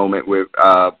 there's the moment where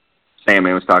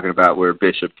Sandman was talking about where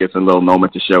Bishop gets a little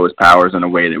moment to show his powers in a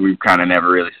way that we've kind of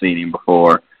never really seen him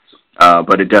before.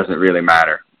 But it doesn't really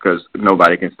matter because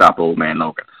nobody can stop Old Man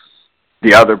Logan.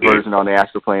 The other person on the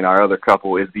astral plane, our other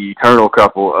couple, is the eternal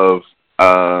couple of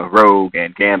Rogue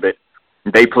and Gambit.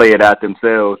 They play it out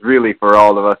themselves, really, for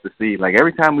all of us to see. Like,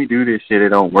 every time we do this shit, it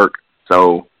don't work.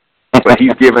 So, but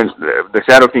the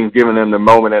Shadow King's giving them the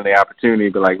moment and the opportunity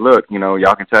to be like, look,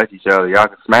 y'all can touch each other. Y'all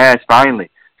can smash, finally.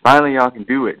 Finally, y'all can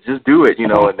do it. Just do it, and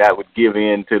that would give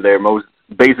in to their most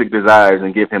basic desires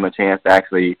and give him a chance to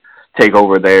actually take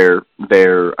over their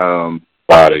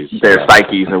bodies, their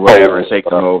psyches or whatever, and take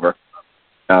them over.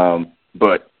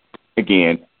 But,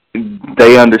 again,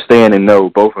 they understand and know,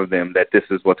 both of them, that this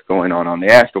is what's going on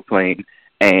the astral plane,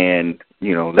 and,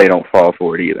 they don't fall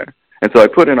for it either. And so I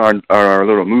put in our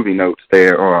little movie notes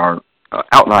there, or our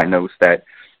outline notes, that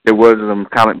there was some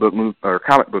comic book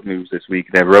news this week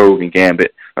that Rogue and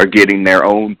Gambit are getting their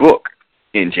own book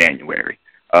in January.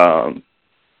 I'm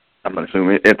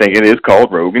assuming, I think it is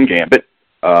called Rogue and Gambit,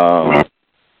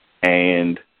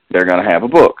 and they're going to have a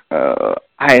book.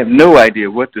 I have no idea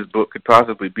what this book could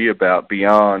possibly be about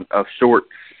beyond a short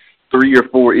 3 or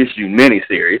 4 issue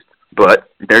miniseries, but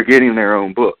they're getting their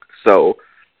own book. So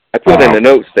I put in the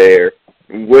notes there,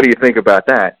 what do you think about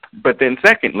that? But then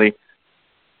secondly,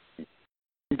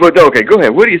 okay, go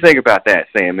ahead. What do you think about that,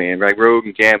 Sandman? Like Rogue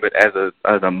and Gambit as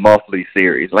a monthly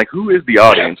series. Like, who is the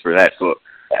audience for that book?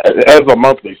 as a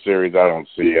monthly series, I don't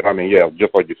see it. I mean, yeah,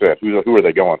 just like you said, who are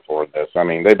they going for in this? I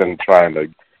mean, they've been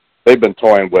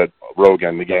toying with Rogue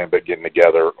and the Gambit getting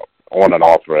together on and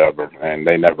off forever, and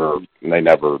they never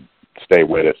stay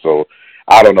with it. So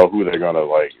I don't know who they're gonna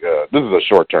like. This is a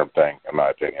short-term thing, in my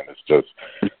opinion. It's just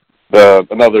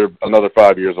another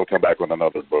 5 years will come back with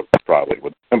another book, probably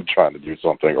with them trying to do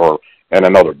something, and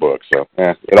another book. So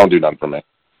it don't do nothing for me.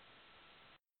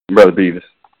 Brother Beavis.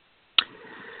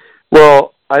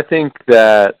 Well, I think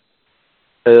that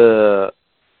the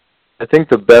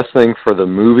best thing for the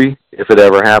movie, if it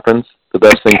ever happens, the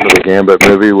best thing for the Gambit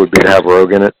movie would be to have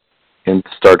Rogue in it and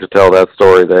start to tell that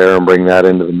story there and bring that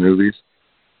into the movies.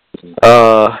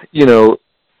 You know,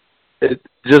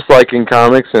 just like in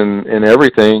comics and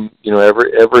everything, you know,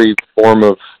 every form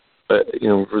of, you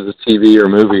know, for the TV or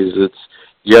movies, it's,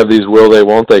 you have these will they,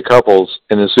 won't they couples,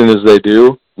 and as soon as they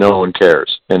do, no one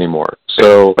cares anymore.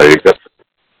 So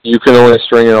you can only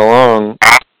string it along.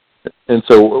 And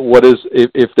so what is,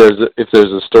 if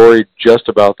there's a story just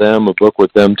about them, a book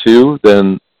with them too,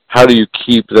 then how do you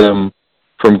keep them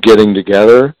from getting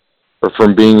together or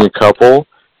from being a couple?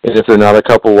 And if they're not a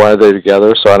couple, why are they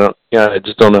together? So I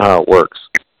just don't know how it works.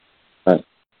 Right.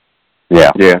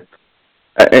 Yeah.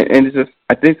 And it's just,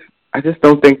 I just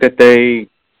don't think that they,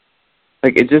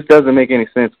 like, it just doesn't make any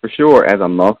sense for sure as a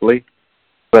monthly,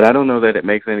 but I don't know that it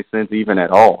makes any sense even at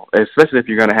all, especially if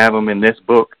you're going to have them in this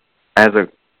book as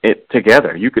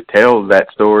together. You could tell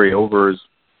that story over as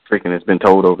freaking, it's been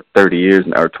told over 30 years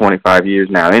or 25 years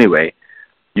now anyway.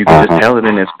 You can just tell it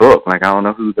in this book. Like, I don't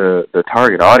know who the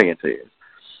target audience is.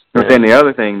 But then the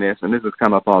other thing, this has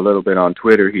come up a little bit on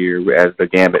Twitter here, as the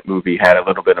Gambit movie had a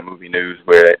little bit of movie news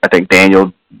where I think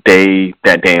Daniel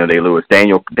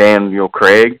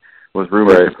Craig was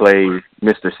rumored to play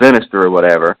Mr. Sinister or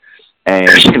whatever. And,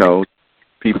 you know,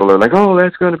 people are like, oh,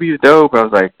 that's going to be dope. I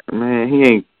was like, man, he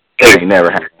ain't never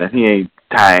happening. He ain't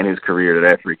tying his career to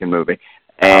that freaking movie.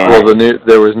 And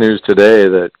there was news today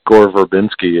that Gore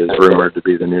Verbinski is rumored to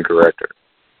be the new director.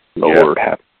 Lord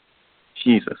have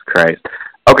Jesus Christ.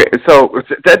 Okay, so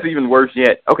that's even worse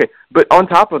yet. Okay, but on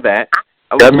top of that,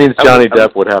 that means Johnny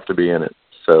Depp would have to be in it.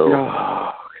 So,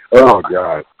 oh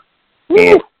God.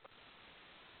 Yeah.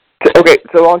 Okay,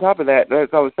 so on top of that, as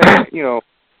I was saying, you know,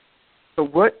 so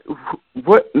what?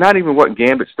 Not even what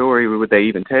Gambit story would they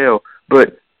even tell?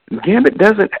 But Gambit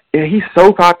doesn't. He's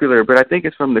so popular, but I think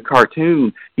it's from the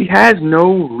cartoon. He has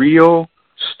no real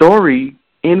story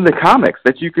in the comics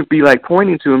that you could be like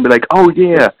pointing to and be like, oh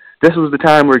yeah, this was the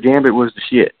time where Gambit was the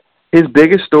shit. His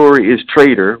biggest story is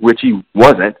Traitor, which he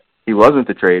wasn't. He wasn't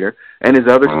the traitor. And his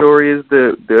other story is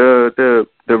the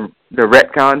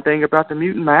retcon thing about the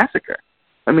Mutant Massacre.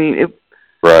 I mean,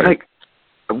 like,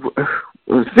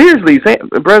 seriously,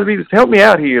 Brother Beavis, help me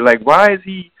out here. Like, why is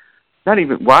he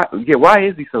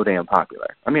is he so damn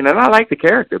popular? I mean, and I like the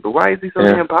character, but why is he so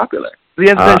damn popular? He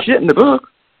hasn't done shit in the book.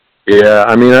 Yeah,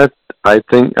 I mean, I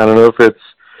think, I don't know if it's,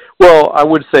 well, I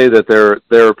would say that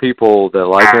there are people that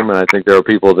like him, and I think there are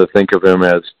people that think of him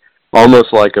as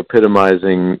almost like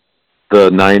epitomizing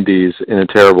the 90s in a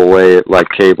terrible way, like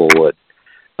Cable would.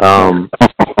 I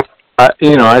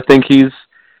think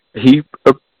he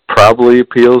probably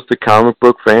appeals to comic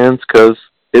book fans because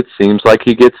it seems like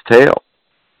he gets tail.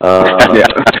 And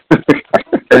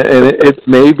it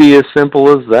may be as simple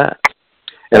as that.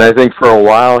 And I think for a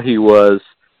while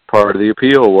part of the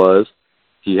appeal was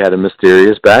he had a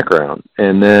mysterious background.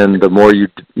 And then the more you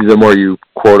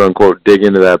quote unquote dig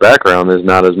into that background, there's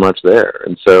not as much there.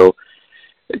 And so,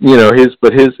 you know,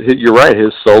 you're right,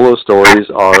 his solo stories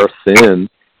are thin.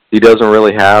 He doesn't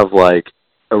really have like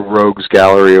a rogues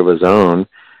gallery of his own.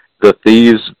 The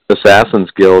Thieves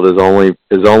Assassins Guild is only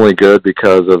good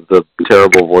because of the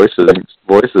terrible voices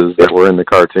that were in the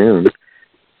cartoon.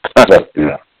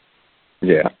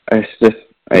 Yeah, it's just,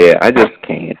 I just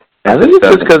can't. I think it's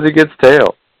just because he gets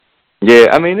tail. Yeah,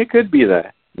 I mean, it could be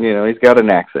that. You know, he's got an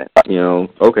accent. You know,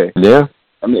 okay. Yeah.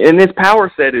 I mean, and his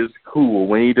power set is cool.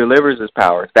 When he delivers his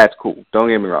powers, that's cool. Don't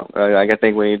get me wrong. I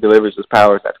think when he delivers his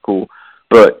powers, that's cool.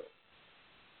 But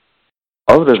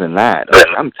other than that,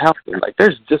 I'm telling you, like,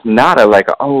 there's just not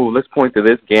let's point to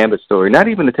this Gambit story. Not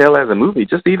even to tell as a movie,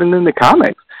 just even in the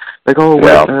comics. Like, well,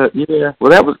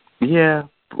 that was,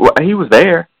 well, he was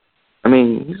there. I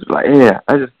mean, he's like,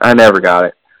 I never got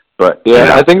it. But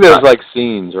yeah, I think there's like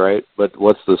scenes, right? But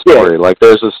what's the story? Yeah. Like,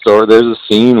 there's a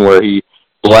scene where he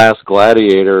blasts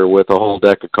Gladiator with a whole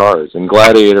deck of cards, and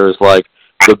Gladiator is like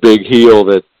the big heel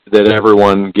that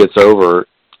everyone gets over,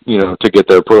 you know, to get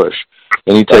their push.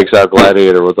 And he takes out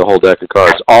Gladiator with a whole deck of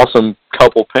cards. Awesome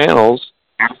couple panels,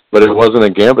 but it wasn't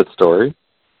a Gambit story.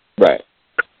 Right.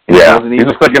 Yeah, he's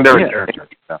a secondary character.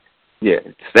 Yeah,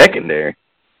 secondary.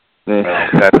 Well,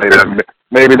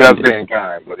 maybe that's being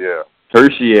kind, but yeah.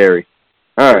 Tertiary.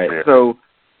 All right,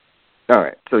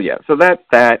 so that's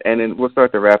that, and then we'll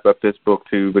start to wrap up this book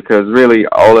too, because really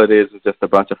all it is just a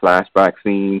bunch of flashback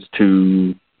scenes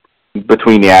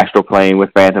between the astral plane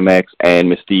with Phantom X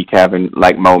and Mystique having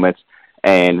like moments,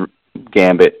 and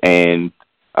Gambit and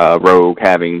Rogue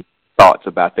having thoughts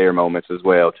about their moments as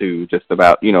well too, just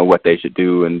about what they should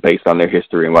do and based on their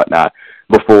history and whatnot,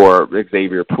 before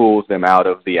Xavier pulls them out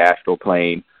of the astral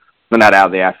plane. Well, not out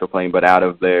of the astral plane, but out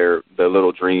of the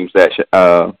little dreams that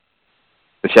the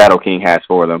Shadow King has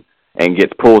for them, and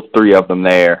pulls 3 of them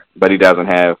there, but he doesn't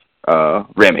have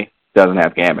Remy, doesn't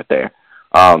have Gambit there.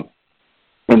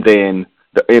 And then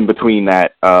in between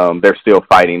that, they're still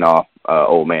fighting off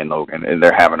Old Man Logan, and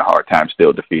they're having a hard time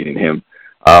still defeating him.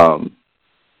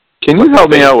 Can you help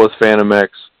me out with Phantom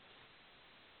X?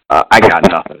 I got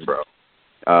nothing, bro.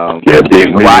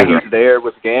 Why he's there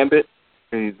with Gambit?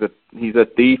 He's a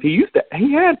thief.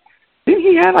 Didn't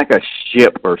he have like a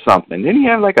ship or something? Didn't he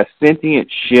have like a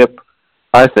sentient ship?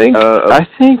 I think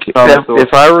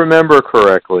if I remember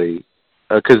correctly,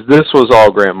 because this was all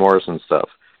Grant Morrison stuff,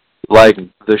 like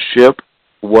the ship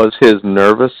was his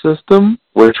nervous system,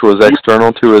 which was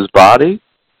external to his body.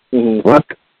 Mm-hmm. What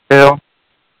the hell?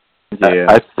 Yeah.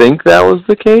 I think that was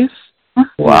the case.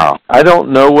 Wow. I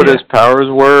don't know what his powers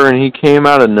were, and he came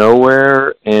out of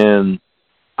nowhere, and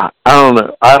I don't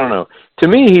know. To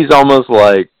me, he's almost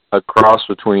like a cross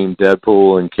between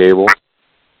Deadpool and Cable.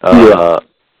 Then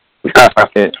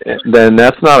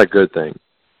that's not a good thing.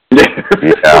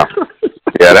 Yeah,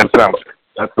 that sounds.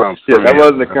 That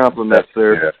wasn't a compliment,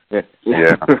 sir.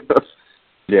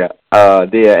 Yeah.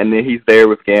 And then he's there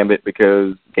with Gambit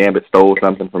because Gambit stole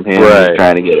something from him. Right. He's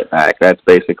trying to get it back. That's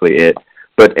basically it.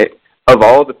 But of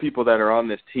all the people that are on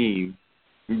this team,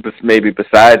 maybe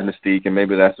besides Mystique, and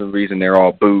maybe that's the reason they're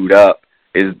all booed up,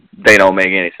 is they don't make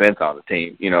any sense on the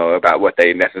team, about what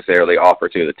they necessarily offer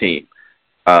to the team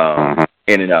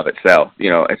in and of itself,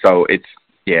 and so it's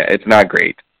not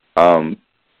great.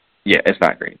 It's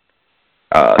not great.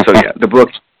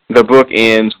 The book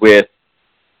ends with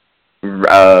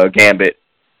Gambit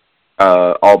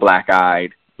all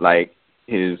black-eyed, like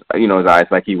his eyes,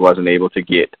 like he wasn't able to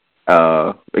get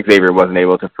Xavier wasn't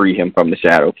able to free him from the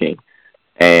Shadow King,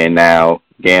 and now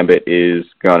Gambit is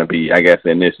gonna be, I guess,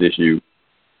 in this issue,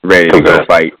 ready to go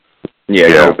fight.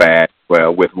 Go bad.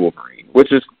 Well, with Wolverine,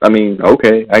 which is,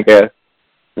 okay, I guess,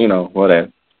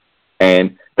 whatever.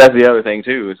 And that's the other thing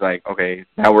too. It's like, okay,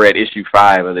 now we're at issue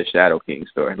 5 of the Shadow King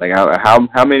story. Like,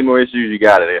 how many more issues you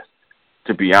got of this?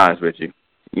 To be honest with you,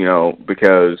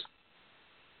 because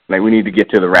like we need to get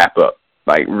to the wrap up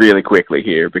like really quickly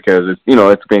here, because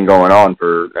it's been going on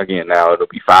for, again, now it'll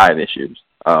be 5 issues.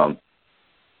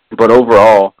 But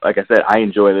overall, like I said, I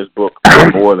enjoy this book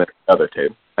more than the other 2.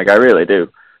 Like, I really do.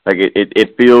 Like,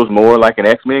 it feels more like an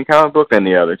X-Men comic book than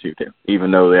the other 2 too.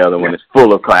 Even though the other one is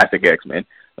full of classic X-Men.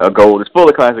 Gold is full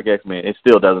of classic X-Men. It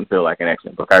still doesn't feel like an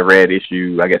X-Men book. I read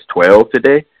issue, I guess, 12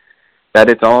 today that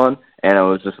it's on, and it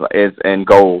was just like, it's in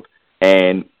Gold.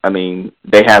 And,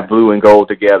 they have Blue and Gold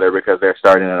together because they're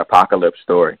starting an apocalypse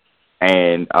story.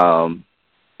 And,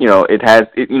 they try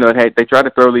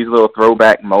to throw these little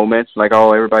throwback moments, like,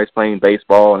 oh, everybody's playing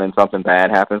baseball, and then something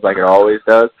bad happens, like it always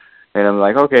does. And I'm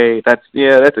like, okay, that's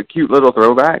a cute little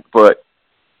throwback, but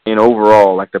in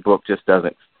overall, like, the book just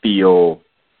doesn't feel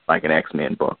like an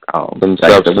X-Men book. And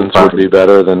substance would be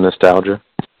better than nostalgia?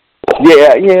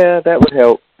 Yeah, that would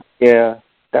help. Yeah,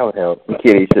 that would help.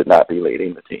 Kitty should not be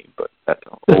leading the team, but that's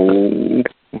all. Oh,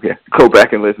 yeah. Go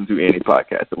back and listen to any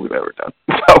podcast that we've ever done.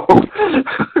 So,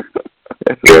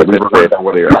 we've heard that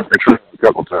one a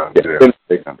couple times.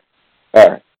 All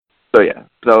right. But yeah,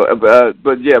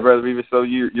 Brother Beavis, so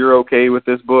you're okay with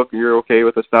this book? You're okay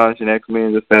with Astonishing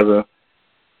X-Men just as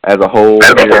a whole?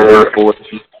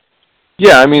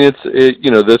 Yeah,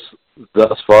 this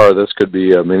thus far, this could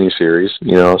be a miniseries,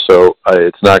 so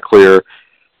it's not clear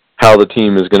how the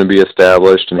team is going to be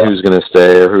established and who's going to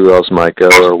stay or who else might go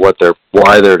or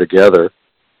why they're together.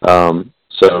 But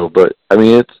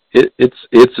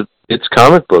it's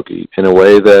comic booky in a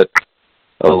way that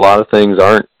a lot of things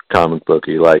aren't comic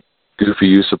booky, like goofy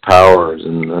use of powers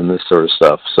and this sort of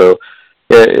stuff. So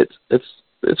yeah,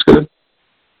 it's good.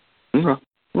 Okay.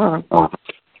 All right.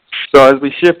 So as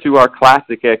we shift to our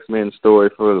classic X-Men story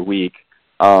for the week,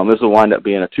 this will wind up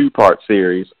being a 2-part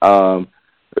series.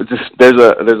 There's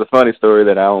a funny story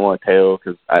that I don't want to tell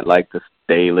because I'd like to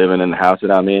stay living in the house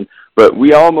that I'm in. But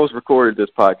we almost recorded this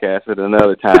podcast at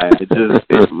another time.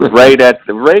 It's right at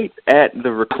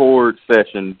the record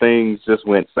session, things just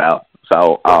went south.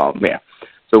 So yeah.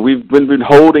 So we've been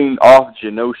holding off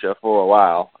Genosha for a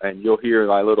while, and you'll hear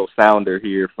my little sounder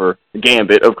here for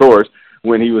Gambit, of course,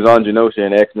 when he was on Genosha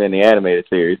in X-Men the Animated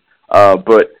Series.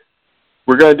 But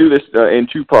we're going to do this in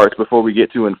 2 parts before we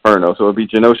get to Inferno. So it'll be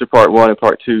Genosha Part 1 and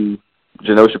Part 2.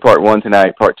 Genosha Part 1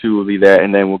 tonight, Part 2 will be there,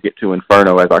 and then we'll get to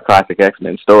Inferno as our classic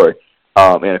X-Men story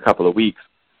in a couple of weeks.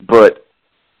 But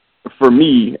for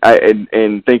me,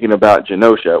 in thinking about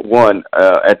Genosha, one,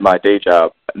 at my day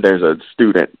job, there's a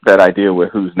student that I deal with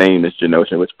whose name is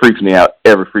Genosha, which freaks me out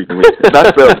every freaking week. It's not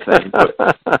spelled the same, but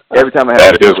every time I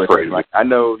have to deal with it, like, I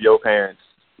know your parents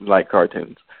like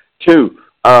cartoons. 2,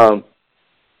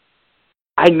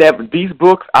 these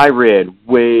books I read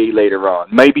way later on,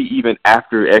 maybe even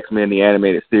after X-Men the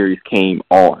Animated Series came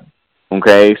on.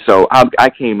 Okay, so I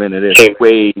came into this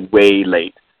way, way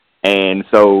late. And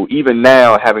so even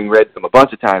now, having read them a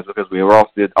bunch of times, because we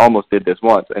almost did this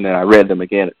once, and then I read them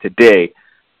again today,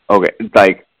 okay,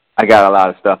 like, I got a lot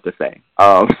of stuff to say.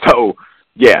 So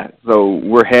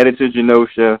we're headed to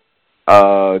Genosha.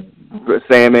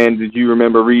 Sandman, did you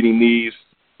remember reading these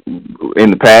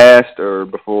in the past or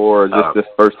before, or just this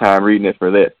first time reading it for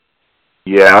this?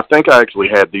 Yeah, I think I actually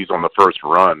had these on the first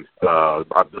run.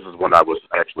 This is when I was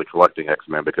actually collecting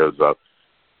X-Men because,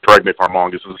 correct me if I'm wrong,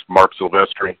 this is Mark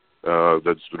Silvestri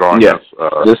that's drawing this.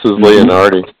 This is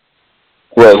Leonardi.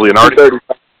 Well, Leonardi?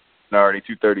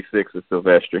 236 is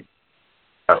Silvestri.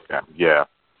 Okay, yeah.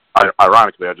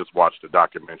 Ironically, I just watched a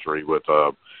documentary with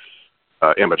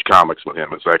Image Comics with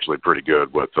him. It's actually pretty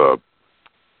good with our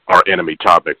enemy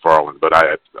Todd McFarlane, but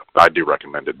I do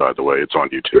recommend it, by the way. It's on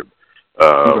YouTube.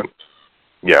 Okay.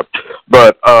 Yeah,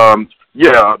 but I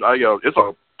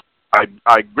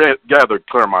gathered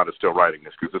Claremont is still writing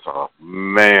this because it's a lot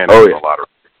of.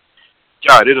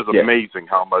 God, it is amazing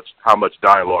how much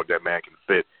dialogue that man can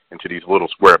fit into these little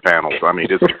square panels. I mean,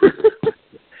 it's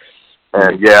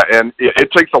and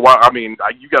it takes a while. I mean,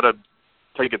 you got to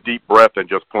take a deep breath and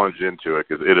just plunge into it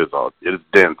because it is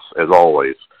dense as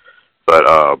always. But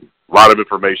a lot of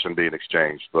information being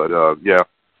exchanged. But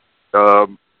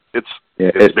it's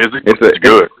busy. It's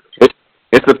good.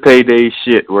 It's a payday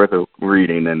shit worth of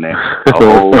reading in there.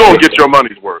 You're gonna get your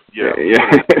money's worth. Yeah.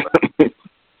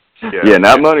 Yeah,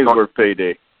 not money's worth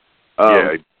payday.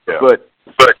 But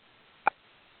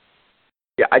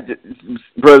yeah,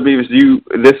 Brother Beavis,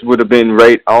 this would have been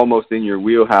right almost in your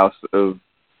wheelhouse of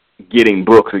getting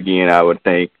books again, I would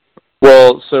think.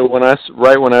 Well, so when I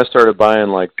started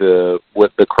buying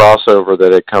with the crossover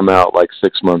that had come out like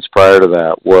 6 months prior to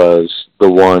that was the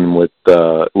one with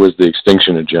was the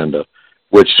Extinction Agenda,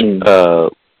 which is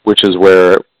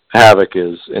where Havoc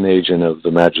is an agent of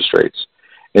the Magistrates.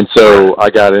 And so I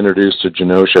got introduced to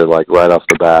Genosha like right off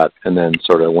the bat, and then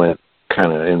sort of went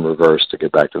kind of in reverse to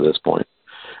get back to this point.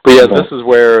 But yeah, this is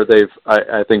where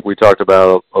I think we talked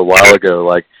about a while ago,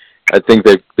 like I think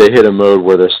they hit a mode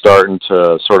where they're starting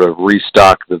to sort of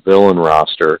restock the villain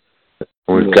roster.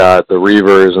 We've got the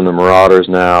Reavers and the Marauders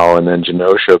now, and then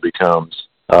Genosha becomes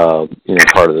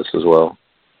part of this as well.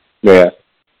 Yeah,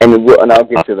 and I'll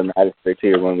get to the Magistrates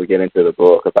here when we get into the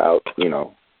book about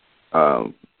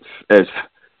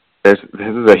this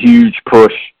is a huge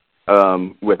push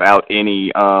without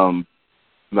any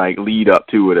lead up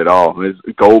to it at all. It's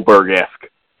Goldberg-esque.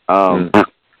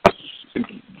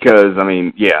 Because,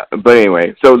 but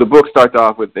anyway, so the book starts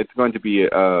off with, it's going to be,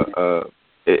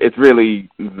 it's really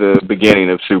the beginning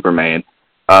of Superman,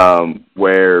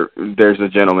 where there's a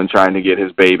gentleman trying to get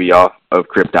his baby off of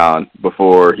Krypton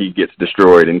before he gets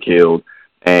destroyed and killed,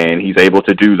 and he's able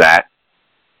to do that,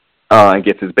 and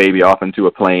gets his baby off into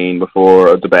a plane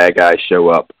before the bad guys show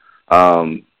up.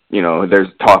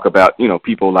 There's talk about,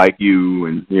 people like you,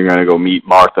 and you're going to go meet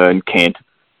Martha and Kent,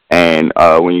 and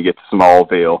when you get to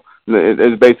Smallville,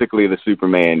 it's basically the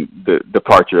Superman, the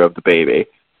departure of the baby.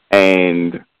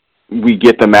 And we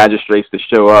get the Magistrates to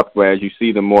show up, whereas you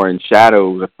see them more in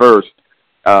shadows at first,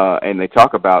 and they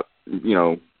talk about,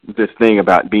 this thing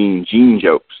about being gene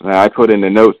jokes. Now, I put in the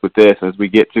notes with this as we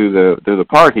get to the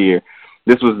part here.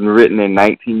 This was written in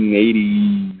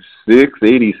 1986,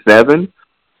 87,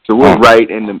 so we're right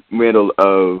in the middle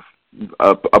of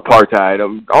apartheid,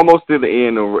 almost to the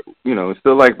end, or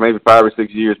still like maybe 5 or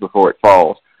 6 years before it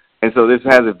falls. And so this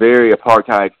has a very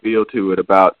apartheid feel to it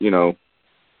about,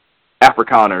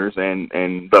 Afrikaners and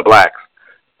the blacks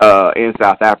in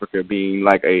South Africa being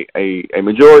like a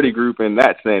majority group in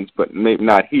that sense, but maybe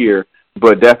not here,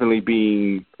 but definitely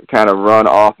being kind of run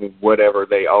off of whatever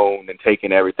they own and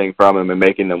taking everything from them and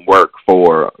making them work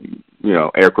for,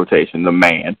 air quotation, the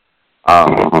man.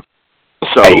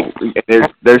 So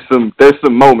there's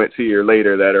some moments here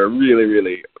later that are really,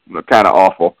 really kind of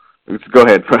awful. Go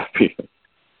ahead, Peter.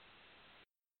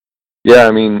 Yeah,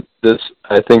 I mean,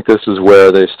 I think this is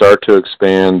where they start to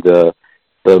expand the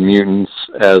mutants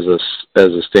as a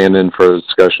stand-in for a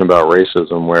discussion about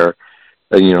racism, where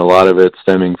a lot of it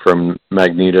stemming from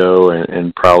Magneto,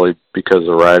 and probably because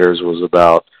the writers was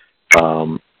about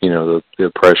the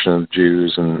oppression of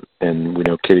Jews, and we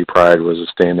know Kitty Pryde was a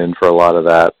stand-in for a lot of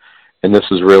that, and this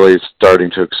is really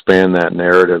starting to expand that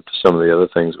narrative to some of the other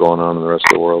things going on in the rest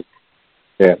of the world.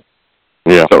 Yeah.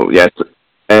 Yeah.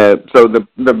 So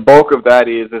the bulk of that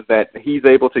is that he's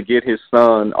able to get his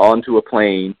son onto a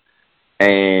plane,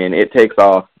 and it takes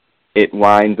off. It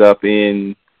winds up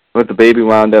the baby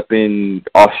wound up in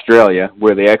Australia,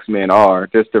 where the X-Men are.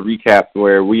 Just to recap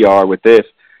where we are with this,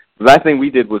 the last thing we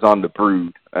did was on the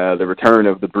Brood, the return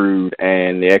of the Brood,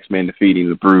 and the X-Men defeating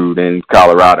the Brood in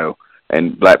Colorado,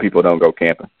 and black people don't go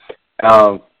camping.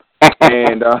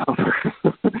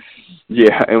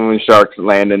 Yeah, and when sharks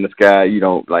land in the sky, you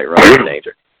don't run into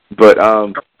danger. But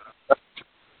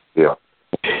yeah.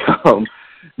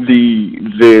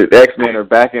 The X-Men are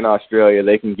back in Australia.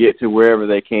 They can get to wherever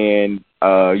they can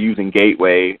using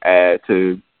Gateway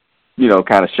to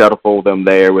kind of shuttle them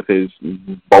there with his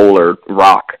bowler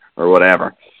rock or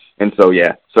whatever. And so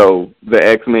the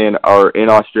X-Men are in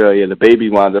Australia. The baby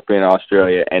winds up in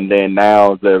Australia, and then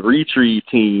now the retrieve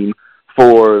team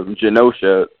for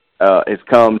Genosha has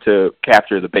come to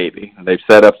capture the baby. They've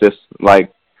set up this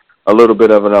a little bit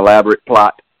of an elaborate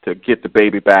plot to get the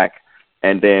baby back.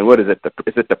 And then what is it?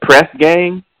 Is it the Press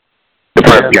Gang? The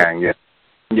Press Gang, yeah.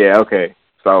 Yeah, okay.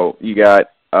 So you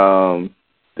got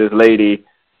this lady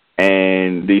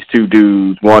and these two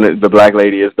dudes. The black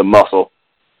lady is the Muscle,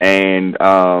 and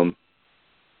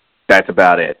that's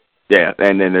about it. Yeah,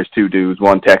 and then there's two dudes,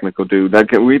 one technical dude. Now,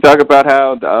 can we talk about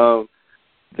how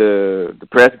the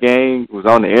Press Gang was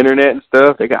on the internet and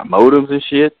stuff? They got modems and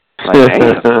shit.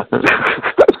 Damn.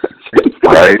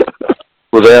 Right.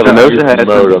 Well, they have a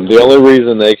modem. The only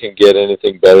reason they can get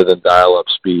anything better than dial-up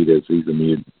speed is he's a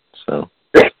mutant. So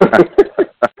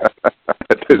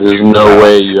there's no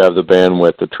way you have the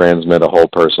bandwidth to transmit a whole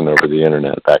person over the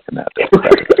internet back in that day.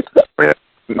 Yeah.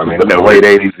 I mean, in the late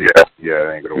 80s, yeah,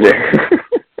 it ain't gonna work.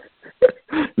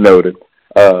 Yeah. Noted.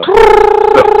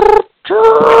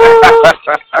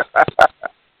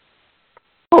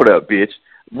 Hold up, bitch.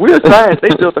 Weird Science,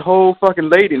 they built a whole fucking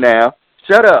lady now.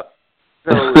 Shut up.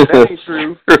 So that ain't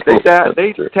true. They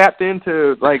tapped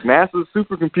into massive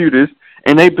supercomputers,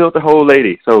 and they built a whole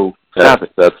lady. So stop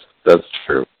it. That's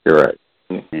true. You're right.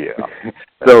 Yeah.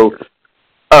 So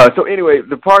anyway,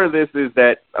 the part of this is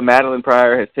that Madeline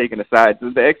Pryor has taken a side.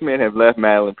 The X-Men have left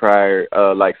Madeline Pryor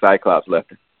like Cyclops left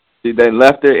her. They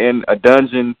left her in a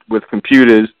dungeon with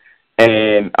computers,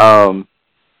 and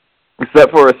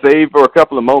except for a save for a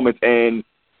couple of moments, and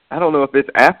I don't know if it's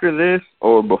after this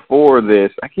or before this.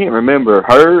 I can't remember.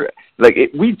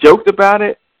 We joked about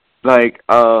it, a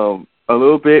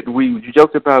little bit. We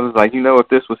joked about it, if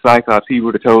this was Cyclops, he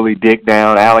would have totally digged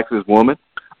down Alex's woman.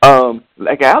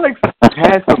 Alex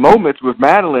has some moments with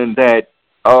Madeline that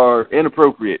are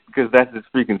inappropriate because that's his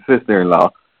freaking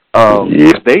sister-in-law.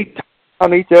 They talk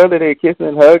on each other, they're kissing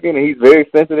and hugging, and he's very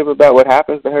sensitive about what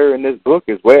happens to her in this book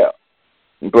as well.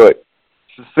 But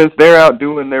since they're out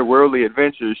doing their worldly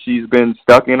adventures, she's been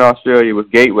stuck in Australia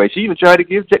with Gateway. She even tried to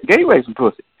give Gateway some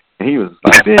pussy, and he was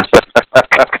like, bitch.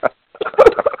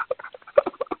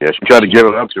 Yeah, she tried to give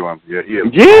it up to him. Yeah,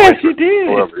 she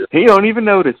did. He don't even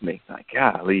notice me.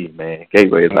 Golly, man.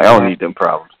 Gateway is I don't need them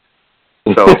problems.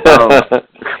 So,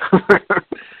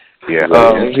 yeah.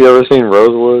 Have you ever seen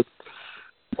Rosewood?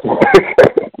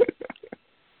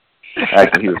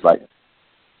 Actually, he was like,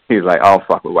 I don't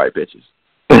fuck with white bitches.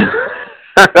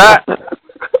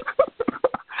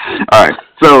 All right,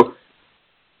 so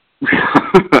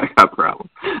I got a problem.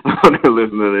 I'm going to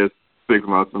listen to this 6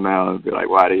 months from now and be like,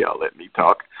 why do y'all let me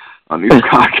talk on these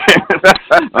podcasts?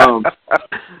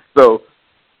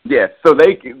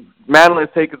 Madeline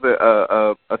takes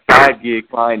a side gig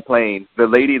flying planes. The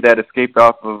lady that escaped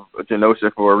off of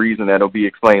Genosha for a reason that'll be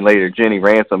explained later, Jenny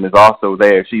Ransom, is also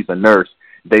there. She's a nurse.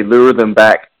 They lure them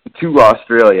back to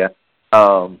Australia,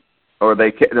 or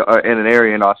they in an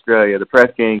area in Australia. The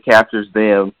Press Gang captures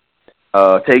them,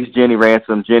 takes Jenny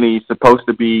Ransom. Jenny's supposed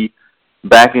to be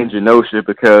back in Genosha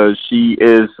because she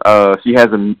has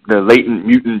the latent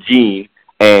mutant gene,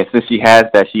 and since she has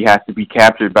that, she has to be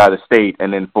captured by the state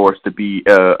and then forced to be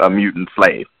a mutant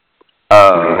slave.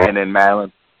 And then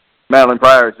Madeline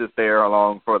Pryor is just there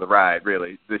along for the ride.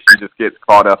 Really, she just gets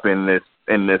caught up in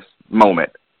this moment.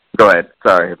 Go ahead.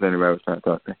 Sorry if anybody was trying to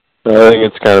talk to me. I think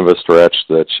it's kind of a stretch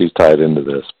that she's tied into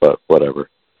this, but whatever.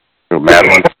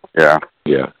 Madeline? Yeah.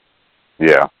 Yeah.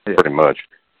 Yeah, pretty much.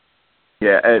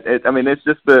 Yeah, I mean, it's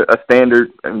just a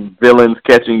standard villains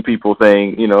catching people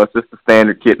thing. You know, it's just a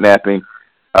standard kidnapping.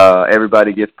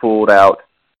 Everybody gets pulled out,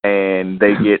 and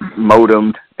they get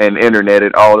modemed and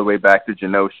interneted all the way back to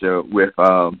Genosha with,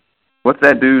 what's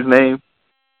that dude's name?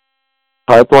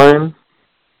 Pipeline?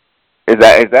 Is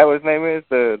that what his name is?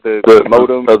 The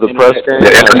modem? Of the press game?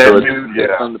 The So internet it's dude,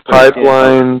 yeah.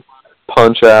 Pipeline,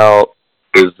 Punch Out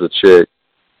is the chick,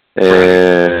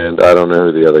 and I don't know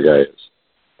who the other guy is.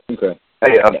 Okay.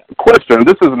 Hey, question.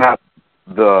 This is not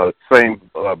the same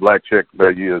black chick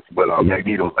that used with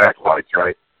Magneto's acolytes,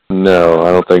 right? No,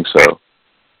 I don't think so.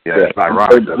 Yeah, Yeah. it's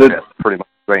ironic that that's pretty much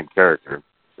the same character.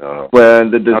 Well,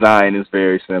 the design is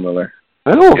very similar.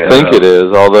 I don't Yeah. think it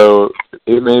is, although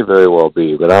it may very well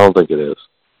be, but I don't think it is.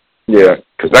 Yeah,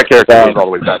 because that character goes all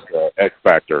the way back to X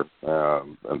Factor,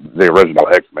 the original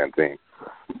X-Men team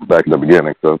back in the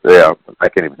beginning. So, yeah, I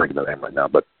can't even think of the name right now.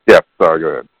 But, yeah, sorry, go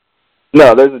ahead.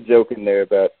 No, there's a joke in there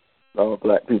about all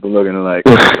black people looking alike.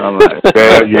 I'm like,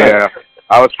 Yeah.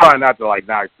 I was trying not to,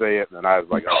 not say it, and I was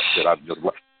like, oh, shit, I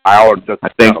already just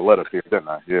think- kind of let us here, didn't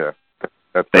I? Yeah.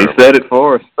 That's they terrible. said it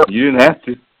for us. You didn't have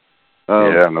to.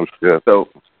 Yeah, no shit. So,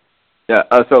 yeah.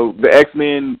 So the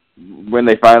X-Men, when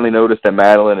they finally notice that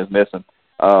Madeline is missing,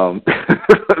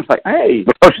 it's like, hey,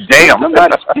 Damn.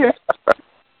 somebody here.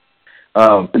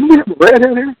 Didn't we have a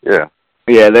redhead here? Yeah.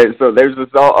 Yeah. There's this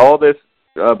all this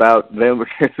about them.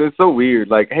 It's so weird.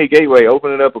 Like, hey, Gateway,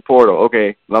 opening up a portal.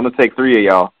 Okay, well, I'm gonna take 3 of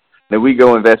y'all. Then we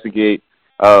go investigate.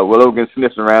 Logan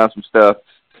sniffs around some stuff.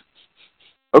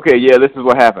 Okay, yeah, this is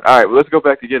what happened. All right, well, let's go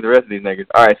back to get the rest of these niggas.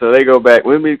 All right, so they go back.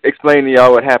 Let me explain to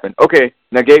y'all what happened. Okay,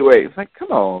 now Gateway. It's like,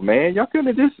 come on, man. Y'all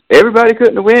couldn't have everybody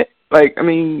couldn't have went, at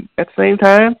the same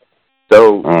time.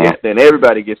 So, yeah, then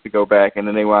everybody gets to go back, and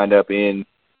then they wind up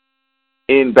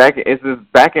back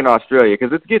in Australia,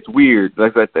 because it gets weird. They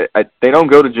don't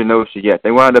go to Genosha yet.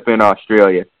 They wind up in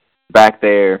Australia, back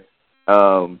there,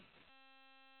 trying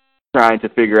to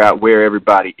figure out where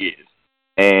everybody is.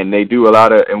 And they do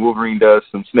and Wolverine does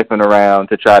some sniffing around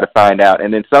to try to find out.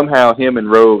 And then somehow him and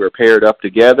Rogue are paired up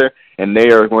together, and they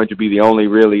are going to be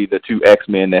the two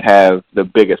X-Men that have the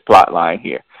biggest plot line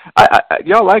here.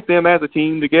 Y'all like them as a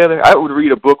team together? I would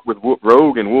read a book with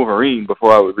Rogue and Wolverine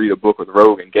before I would read a book with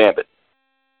Rogue and Gambit.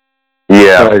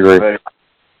 Yeah, I agree.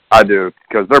 I do,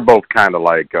 because they're both kind of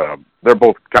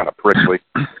prickly,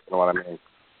 you know what I mean?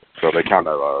 So they kind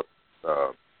of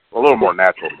a little more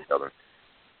natural together.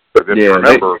 Because if you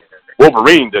remember,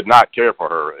 Wolverine did not care for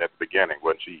her at the beginning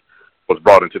when she was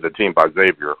brought into the team by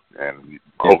Xavier, and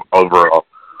over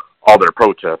all their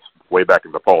protests way back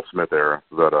in the Paul Smith era.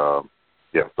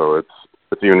 So it's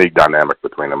a unique dynamic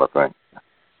between them, I think.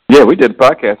 Yeah, we did a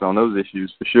podcast on those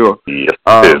issues for sure. Yes.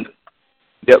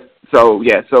 Yep.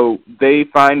 So they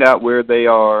find out where they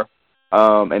are,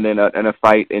 and then a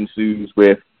fight ensues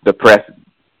with the press,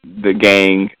 the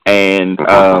gang, and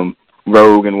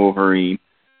Rogue and Wolverine.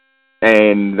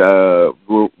 And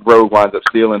Rogue winds up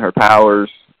stealing her powers.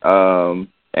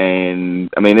 And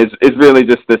I mean, it's really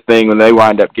just this thing when they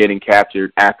wind up getting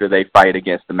captured after they fight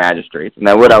against the Magistrates.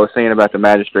 Now, what I was saying about the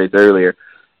Magistrates earlier,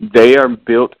 they are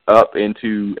built up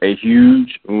into a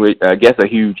huge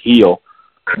heel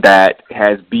that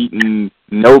has beaten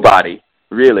nobody,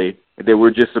 really, that we're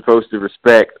just supposed to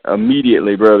respect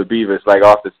immediately, Brother Beavis,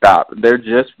 off the top. They're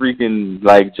just freaking,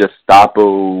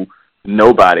 Gestapo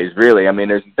nobodies, really. I mean,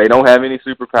 they don't have any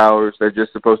superpowers. They're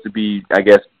just supposed to be, I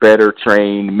guess, better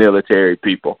trained military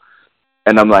people.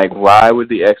 And I'm like, why would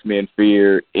the X-Men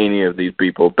fear any of these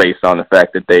people based on the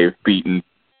fact that they've beaten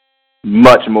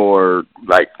much more,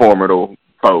 formidable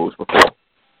foes before?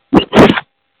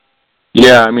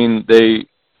 Yeah, I mean, they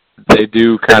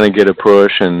do kind of get a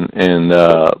push, and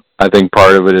I think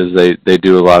part of it is they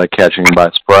do a lot of catching by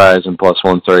surprise, and plus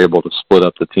once they're able to split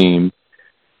up the team,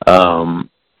 and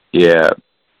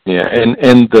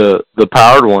the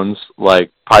powered ones,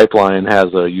 like Pipeline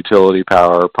has a utility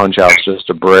power, Punch-Out's just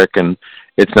a brick, and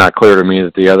it's not clear to me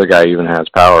that the other guy even has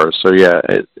powers. So yeah,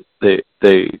 they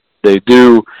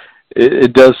do.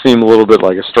 It does seem a little bit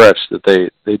like a stretch that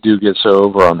they do get so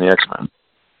over on the X-Men.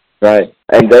 Right,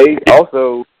 and they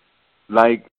also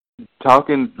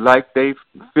talking like they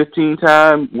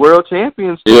 15-time world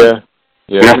champions. Yeah.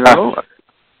 You know?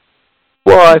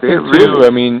 Well, I think too. I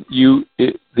mean,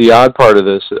 the odd part of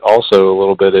this also a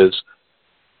little bit is,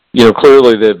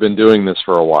 clearly they've been doing this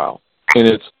for a while, and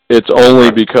it's only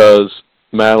because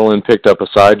Madeline picked up a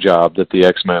side job that the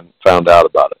X-Men found out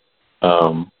about it.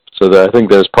 So I think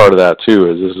there's part of that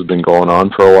too, is this has been going on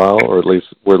for a while, or at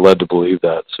least we're led to believe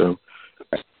that. So.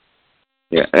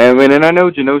 Yeah, and I know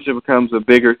Genosha becomes a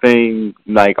bigger thing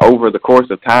over the course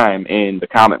of time in the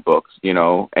comic books,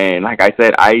 and like I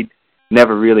said,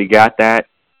 never really got that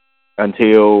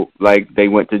until like they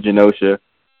went to Genosha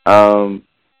on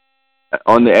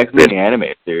the X-Men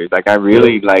animated series. Like I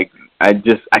really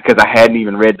because I hadn't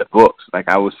even read the books. Like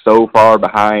I was so far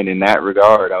behind in that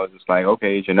regard. I was just like,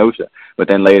 okay, Genosha. But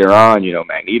then later on,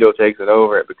 Magneto takes it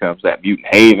over. It becomes that mutant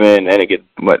haven, and it gets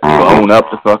blown up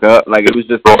the fuck up. Like it was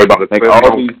just like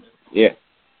all these,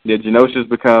 the Genosha's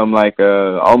become like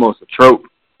almost a trope,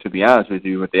 to be honest with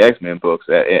you, with the X-Men books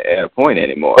at a point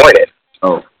anymore.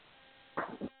 Oh.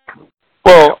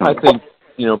 Well, I think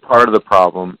part of the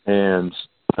problem, and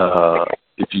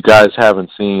if you guys haven't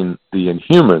seen The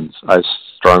Inhumans, I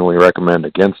strongly recommend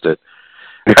against it.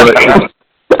 But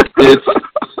it's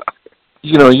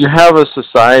you have a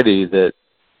society that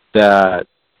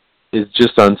is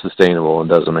just unsustainable and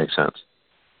doesn't make sense.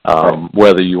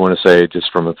 Whether you want to say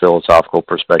just from a philosophical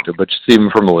perspective, but just even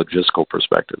from a logistical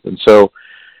perspective. And so,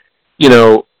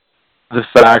 the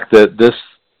fact that this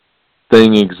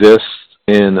thing exists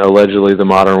in allegedly the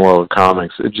modern world of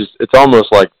comics, it's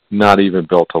almost like not even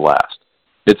built to last.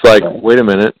 It's like, wait a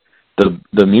minute, the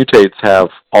mutates have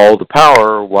all the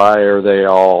power. Why are they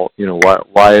all?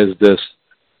 Why is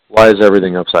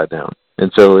everything upside down?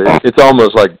 And so it's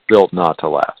almost like built not to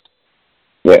last.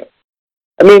 Yeah,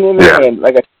 I mean,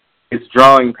 it's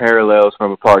drawing parallels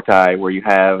from apartheid, where you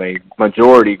have a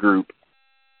majority group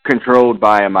controlled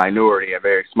by a minority, a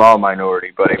very small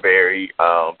minority, but a very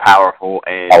powerful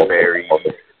and very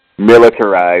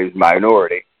militarized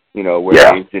minority. Where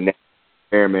they genetically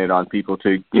experiment on people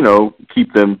to,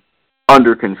 keep them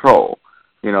under control.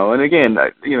 And again,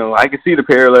 I can see the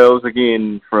parallels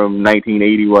again from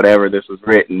 1980, whatever this was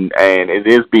written, and it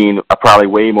is being probably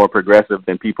way more progressive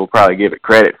than people probably give it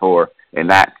credit for in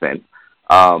that sense.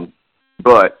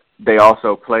 But they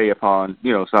also play upon,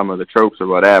 some of the tropes or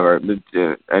whatever.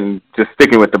 And just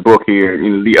sticking with the book here,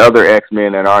 the other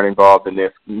X-Men that aren't involved in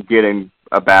this get in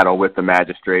a battle with the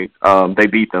Magistrates. They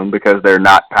beat them because they're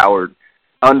not unpowered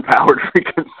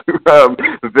freaking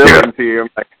villains here.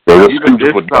 Like, even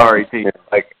this sorry team,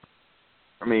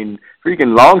 freaking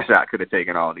Longshot could have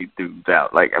taken all these dudes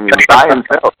out. Like, by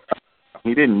himself,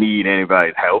 he didn't need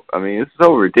anybody's help. It's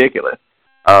so ridiculous.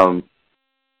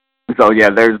 So yeah,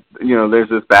 there's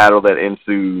this battle that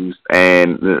ensues,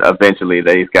 and eventually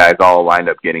these guys all wind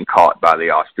up getting caught by the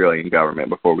Australian government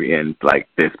before we end like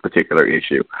this particular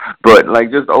issue. But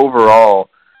like just overall,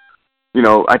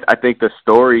 I think the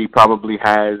story probably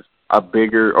has a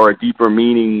bigger or a deeper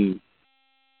meaning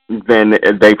than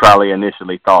they probably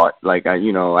initially thought. Like I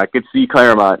could see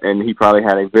Claremont, and he probably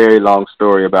had a very long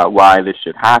story about why this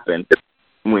should happen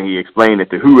when he explained it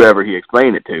to whoever he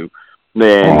explained it to.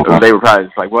 Then they were probably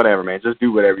just like, whatever, man, just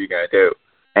do whatever you gotta do.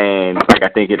 And like I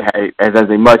think it has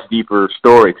a much deeper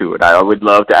story to it. I would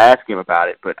love to ask him about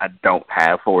it, but I don't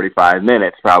have 45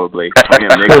 minutes probably for him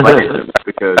to explain it to me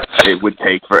because it would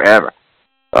take forever.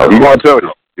 He's gonna tell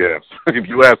you. Yes, if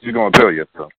you ask, he's gonna tell you.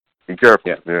 So be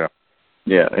careful.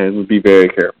 Yeah, it would be very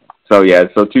careful. So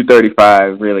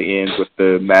 235 really ends with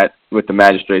the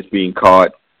Magistrates being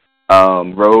caught.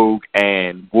 Rogue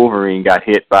and Wolverine got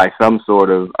hit by some sort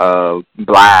of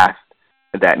blast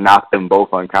that knocked them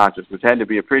both unconscious, which had to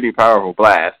be a pretty powerful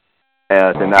blast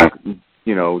to knock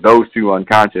those two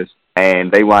unconscious,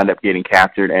 and they wind up getting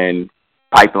captured, and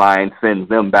Pipeline sends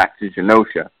them back to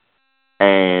Genosha,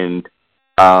 and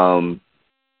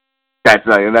that's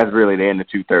really the end of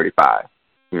 235.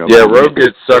 Rogue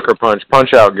gets sucker punched.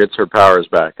 Punch Out gets her powers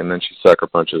back, and then she sucker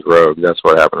punches Rogue. That's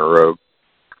what happened to Rogue.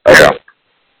 Okay.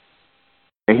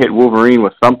 They hit Wolverine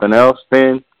with something else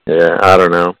then? Yeah, I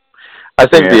don't know. I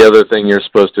think the other thing you're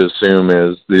supposed to assume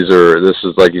is this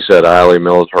is, like you said, a highly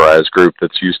militarized group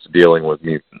that's used to dealing with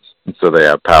mutants. And so they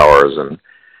have powers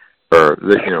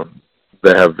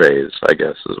they have V's, I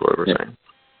guess, is what we're saying.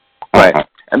 Right.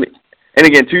 And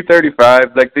again,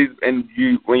 235, like these, and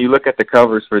when you look at the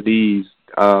covers for these,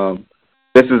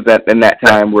 this is in that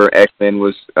time where X-Men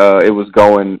was it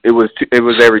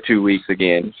was every 2 weeks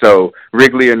again. So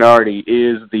Rick Leonardi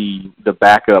is the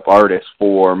backup artist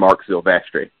for Mark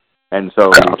Silvestri, and so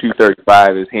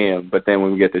 235 is him. But then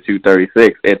when we get to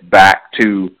 236, it's back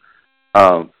to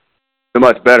the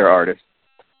much better artist,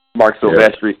 Mark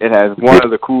Silvestri. It has one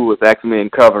of the coolest X-Men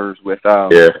covers with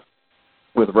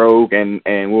Rogue and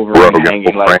Wolverine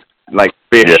hanging like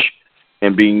fish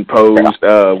and being posed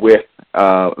with.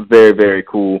 Very, very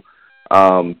cool.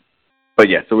 But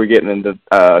so we're getting into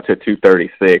to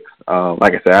 236.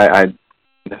 Like I said,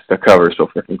 the cover is so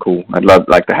freaking cool. I'd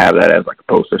like to have that as like a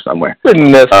poster somewhere.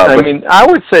 I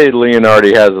would say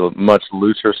Leonardi has a much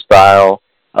looser style.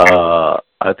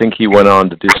 I think he went on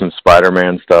to do some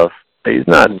Spider-Man stuff He's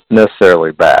not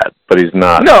necessarily bad, but he's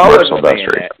not No, I Mark wasn't saying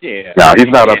Silvestri. that. Yeah. No,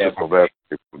 he's not up Yeah. to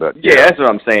Sylvester. But, Yeah, that's what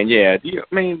I'm saying. Yeah,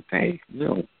 hey,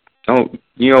 you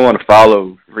don't want to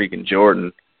follow freaking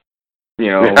Jordan.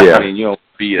 Yeah. I mean, you don't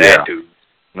be that dude.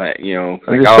 Like, I'm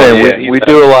like, just saying, yeah, we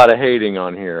do a lot of hating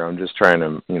on here. I'm just trying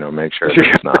to, make sure that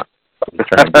it's not. I'm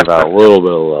trying to give out a little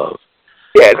bit of love.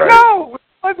 Yeah, Right. no,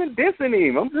 I wasn't dissing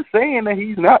him. I'm just saying that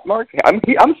he's not Mark. I'm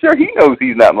sure he knows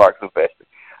he's not Mark Silvestri.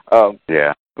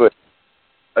 Yeah.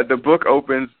 The book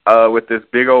opens with this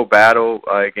big old battle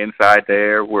like inside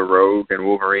there where Rogue and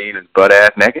Wolverine is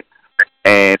butt-ass naked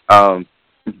and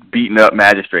beating up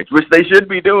magistrates, which they should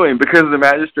be doing because the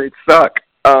magistrates suck.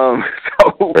 So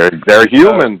They're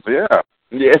humans, yeah.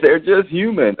 Yeah, they're just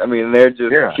humans. I mean, they're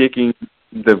just Yeah. kicking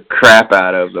the crap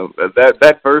out of them.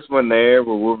 That first one there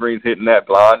where Wolverine's hitting that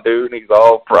blonde dude and he's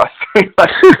all prostrate.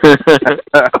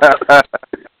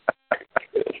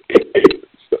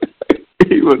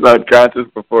 He was unconscious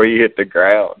before he hit the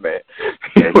ground, man.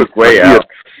 He was way out.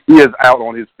 He is out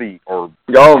on his feet. Oh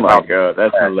my God,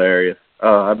 that's hilarious.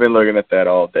 I've been looking at that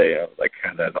all day. I was like,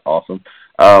 God, that's awesome.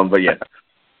 But yeah.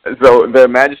 So the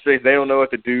magistrates, they don't know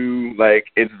what to do. Like,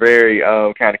 it's very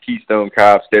kind of Keystone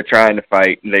Cops. They're trying to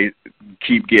fight, and they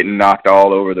keep getting knocked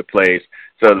all over the place.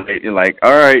 So they're like,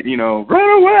 all right, run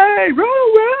away!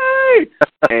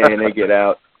 And they get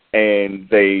out, and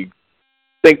they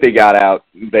think they got out.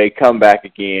 They come back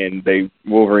again.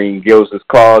 Wolverine goes his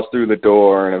claws through the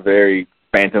door in a very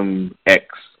Phantom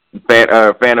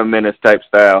Menace type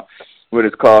style with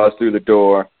his claws through the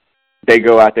door. They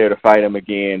go out there to fight him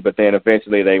again, but then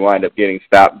eventually they wind up getting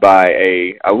stopped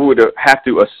by I would have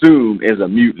to assume is a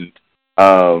mutant,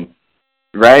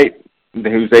 right?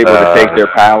 Who's able to take their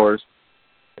powers.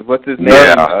 What's his name?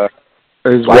 Yeah.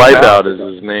 His Wipeout is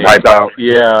his name. Wipeout.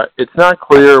 Yeah, it's not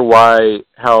clear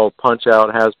how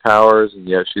Punch-Out has powers, and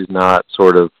yet she's not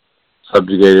sort of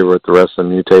subjugated with the rest of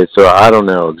the mutates. So I don't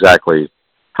know exactly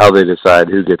how they decide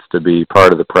who gets to be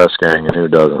part of the press gang and who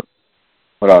doesn't.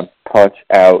 Hold on.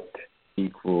 Punch-Out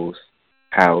equals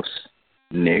house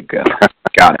nigga.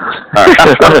 Got it. All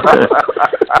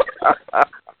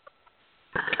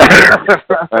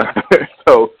right.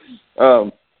 So,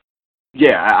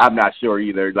 yeah, I'm not sure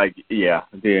either. Like, yeah,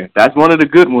 that's one of the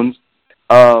good ones.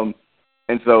 And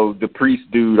so the priest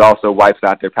dude also wipes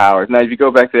out their powers. Now, if you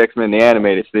go back to X-Men the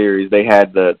animated series, they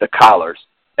had the collars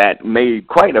that made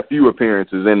quite a few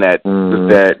appearances in that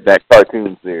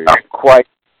cartoon series. Quite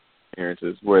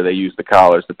appearances where they use the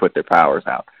collars to put their powers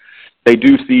out. They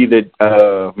do see that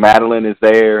Madeline is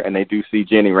there, and they do see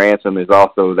Jenny Ransom is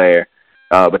also there,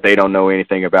 but they don't know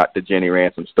anything about the Jenny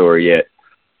Ransom story yet.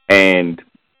 And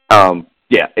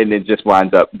yeah, and it just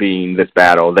winds up being this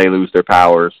battle. They lose their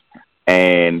powers,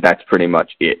 and that's pretty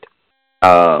much it.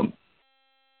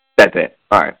 That's it.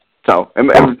 All right. So,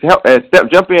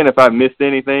 jump in if I missed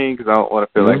anything, because I don't want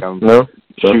to feel like I'm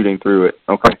shooting through it.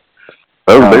 Okay.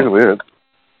 That was basically it.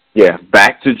 Yeah,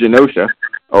 back to Genosha,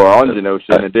 or on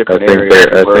Genosha in a different area.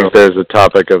 I think there's a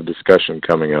topic of discussion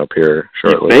coming up here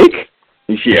shortly. You think?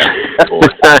 Yeah.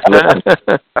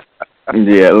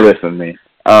 Yeah, listen, man.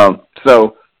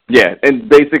 So, yeah, and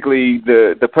basically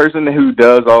the person who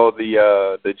does all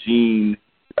the gene,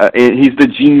 he's the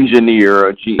gene engineer,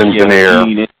 or gene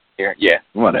engineer. Yeah,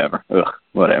 whatever.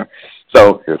 Whatever.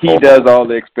 So he does all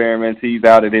the experiments. He's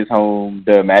out at his home.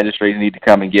 The magistrates need to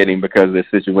come and get him because of the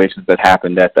situations that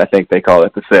happened at, I think they call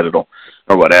it the Citadel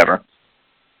or whatever.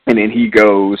 And then he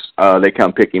goes, they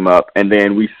come pick him up. And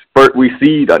then we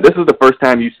see, this is the first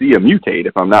time you see a mutate,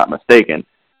 if I'm not mistaken.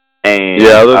 And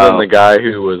yeah, other than the guy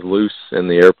who was loose in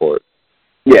the airport.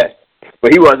 Yes.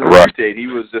 But he wasn't a mutate. He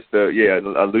was just a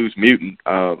loose mutant.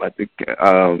 I think,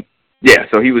 yeah,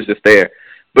 so he was just there.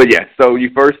 But yeah, so you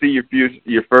first see your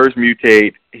first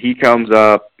mutate. He comes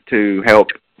up to help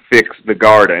fix the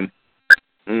garden,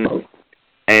 and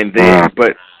then,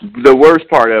 but the worst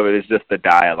part of it is just the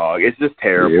dialogue. It's just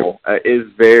terrible. Yep. It's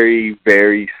very,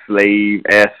 very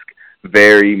slave-esque,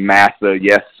 very massa,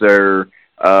 yes sir.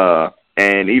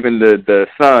 And even the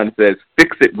son says,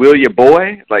 "Fix it, will you,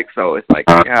 boy?" Like, so it's like,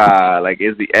 like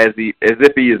as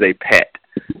if he is a pet,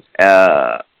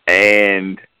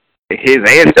 and his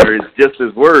answer is just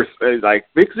as worse. He's like,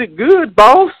 "Fix it good,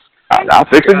 boss." I'll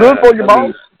fix it good for you,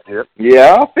 boss. Yep.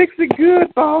 Yeah, I'll fix it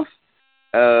good, boss.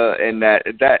 And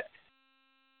that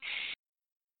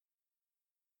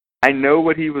I know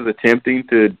what he was attempting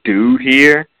to do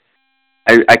here.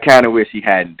 I kind of wish he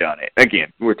hadn't done it.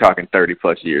 Again, we're talking 30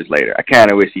 plus years later. I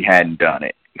kind of wish he hadn't done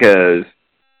it because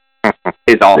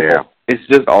it's awful. Yeah. it's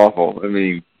just awful. I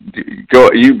mean,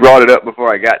 you brought it up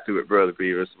before I got to it, Brother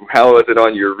Beavis. How was it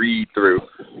on your read through?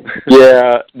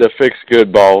 Yeah, the fixed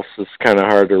good boss is kind of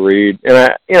hard to read, and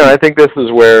I think this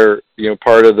is where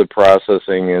part of the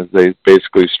processing is they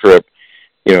basically strip,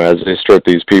 as they strip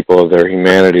these people of their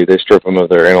humanity, they strip them of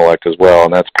their intellect as well,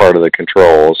 and that's part of the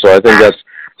control. So I think that's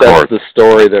the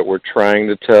story that we're trying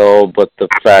to tell, but the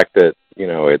fact that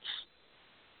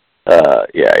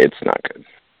it's not good.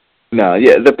 No,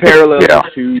 yeah, the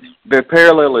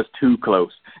parallel is too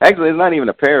close. Actually, it's not even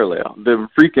a parallel. The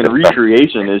freaking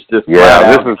recreation is just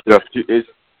it's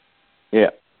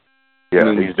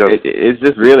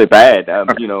just really bad.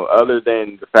 Other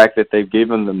than the fact that they've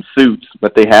given them suits,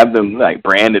 but they have them like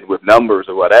branded with numbers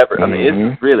or whatever. I mean,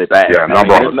 it's really bad. Yeah,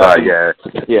 number on the side.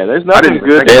 Yeah, there's nothing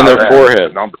good in their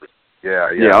forehead. Numbers.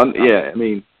 I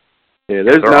mean,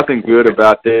 there's nothing good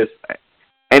about this.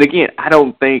 And again, I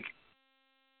don't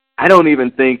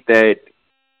even think that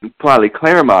probably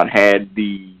Claremont had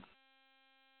the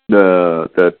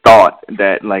thought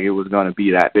that like it was going to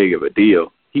be that big of a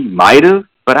deal. He might have,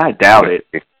 but I doubt it.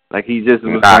 Like he just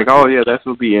was like, oh yeah, this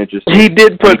will be interesting. He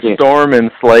did put Storm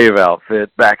in slave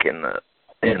outfit back in the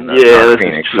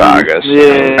Phoenix Saga.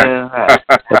 Yeah,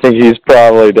 I think he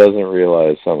probably doesn't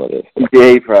realize some of this.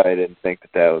 Yeah, he probably didn't think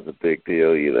that was a big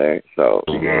deal either. So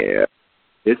yeah,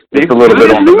 it's a little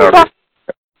bit on the nerve.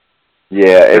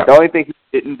 Yeah, the only thing he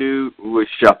didn't do was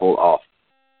shuffle off.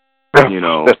 Pretty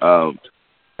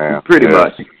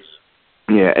much.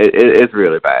 Yeah, it's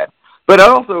really bad. But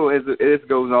also, as it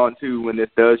goes on, too, when this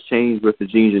does change with the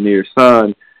Engineer's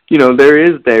son, I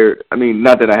mean,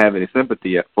 not that I have any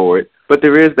sympathy for it, but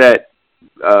there is that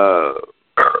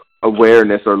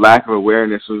awareness or lack of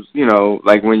awareness was,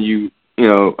 like when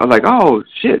I'm like, oh,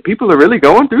 shit, people are really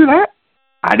going through that?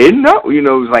 I didn't know. It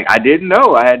was like, I didn't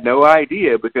know. I had no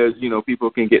idea because,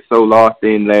 people can get so lost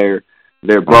in their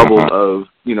bubble of,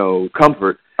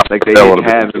 comfort, like they didn't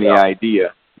have any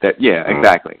idea.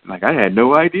 Exactly. Like, I had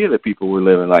no idea that people were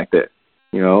living like that.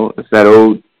 It's that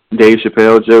old Dave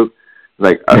Chappelle joke.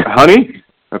 Like, honey,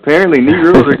 apparently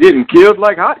Negroes are getting killed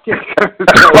like hotcakes.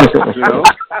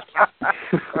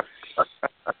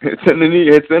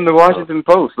 It's in the Washington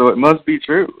Post, so it must be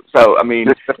true. So, I mean,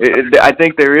 I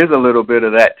think there is a little bit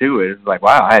of that to it. It's like,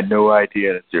 wow, I had no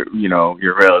idea that your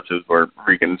relatives were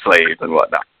freaking slaves and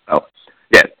whatnot. Oh,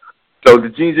 yes. So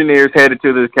the Engineers headed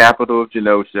to the capital of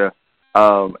Genosha.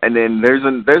 And then there's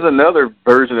another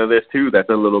version of this too that's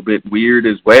a little bit weird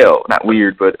as well. Not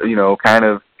weird, but it's kind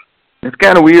of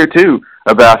weird too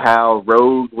about how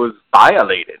Rogue was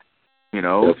violated.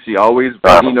 She always,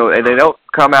 and they don't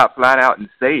come out flat out and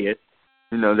say it.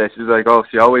 That she's like, oh,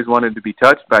 she always wanted to be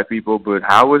touched by people, but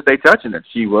how was they touching her?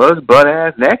 She was butt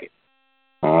ass naked.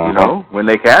 When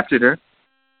they captured her,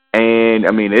 and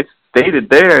I mean it's stated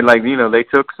there, like they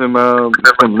took some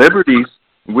liberties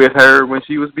with her when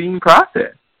she was being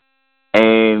processed.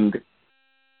 And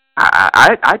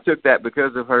I took that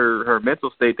because of her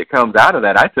mental state that comes out of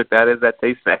that. I took that as that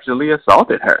they sexually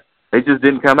assaulted her. They just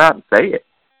didn't come out and say it,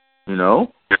 And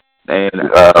man,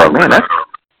 that's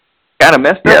kind of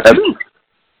messed up too.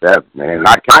 That man,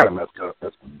 not kind of messed up.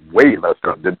 That's way messed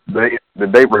up. Did they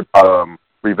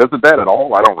revisit that at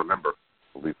all? I don't remember,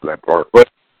 at least that part. But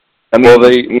I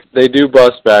mean, they do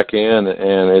bust back in,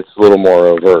 and it's a little more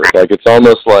overt. Like it's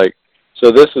almost like,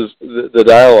 so this is the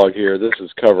dialogue here. This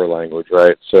is cover language,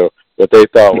 right? So what they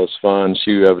thought was fun,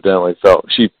 she evidently felt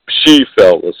she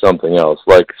felt was something else.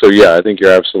 Like so, yeah, I think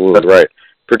you're absolutely right.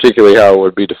 Particularly how it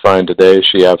would be defined today,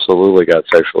 she absolutely got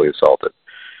sexually assaulted.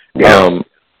 Yeah. And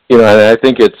I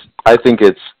think it's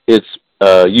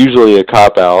usually a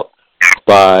cop out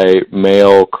by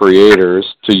male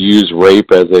creators to use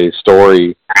rape as a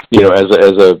story,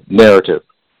 as a narrative,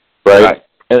 right?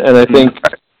 And I think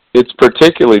it's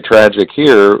particularly tragic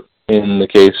here in the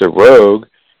case of Rogue,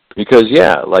 because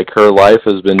like her life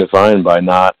has been defined by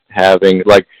not having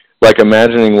like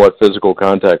imagining what physical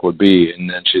contact would be, and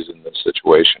then she's in this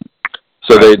situation.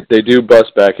 So they do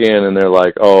bust back in, and they're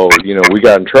like, oh, we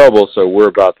got in trouble, so we're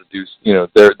about to do,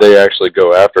 they actually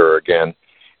go after her again.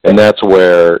 And that's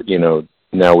where,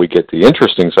 now we get the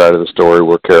interesting side of the story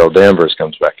where Carol Danvers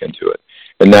comes back into it.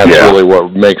 And that's really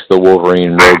what makes the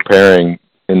Wolverine-Rogue pairing,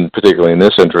 particularly in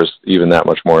this interest, even that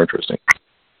much more interesting.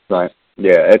 Right.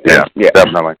 Yeah,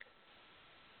 definitely.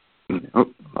 Oh,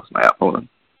 lost my app. Hold on.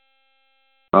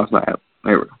 Lost my app.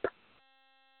 There we go.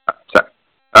 Sorry.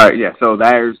 All right, yeah, so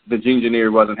there's the Engineer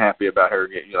wasn't happy about her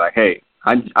getting, you're like, hey,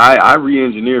 I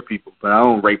re-engineer people, but I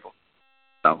don't rape them.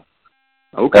 So,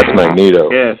 okay. That's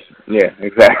Magneto. Yes, yeah,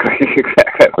 exactly.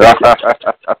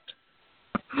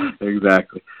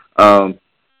 Exactly.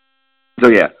 So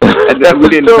yeah, and I we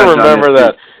didn't still touch on remember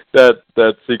this.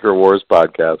 that Secret Wars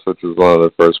podcast, which was one of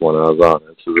the first one I was on.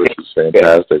 Which is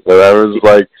fantastic. But I was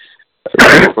like,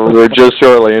 we were just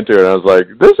shortly into it, and I was like,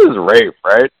 this is rape,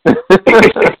 right?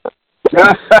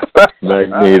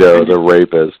 Magneto, the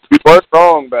rapist. You weren't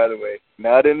wrong, by the way.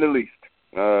 Not in the least.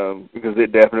 Because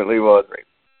it definitely was rape.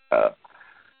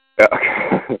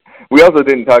 We also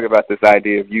didn't talk about this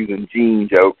idea of using gene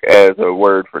joke as a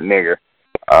word for nigger.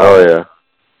 Oh, yeah.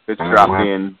 It's dropped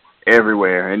in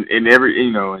everywhere. And every,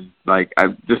 and like, I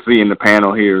just see in the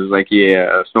panel here, it's like,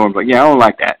 Storm's like, I don't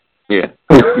like that. Yeah.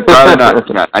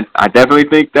 Probably not. I definitely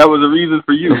think that was a reason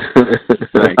for you.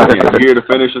 Like, you here to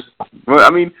finish us. Well, I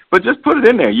mean, but just put it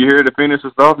in there. You here to finish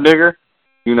us off, nigger?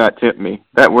 Do not tempt me.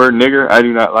 That word nigger, I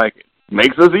do not like it.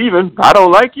 Makes us even. I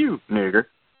don't like you, nigger.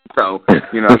 So,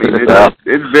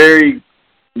 it's very...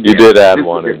 You did add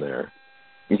one in there.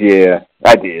 Yeah,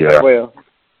 I did. Yeah. Well,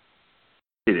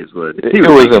 it is what it is. It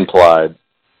was implied.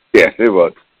 Yes, it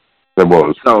was. It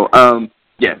was. So,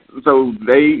 so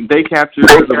they captured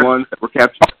the ones that were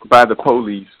captured by the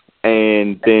police,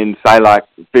 and then Psylocke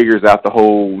figures out the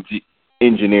whole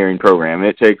engineering program. And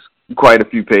it takes quite a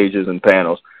few pages and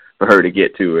panels for her to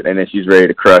get to it, and then she's ready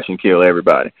to crush and kill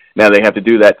everybody. Now they have to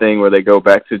do that thing where they go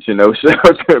back to Genosha,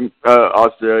 to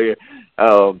Australia,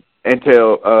 and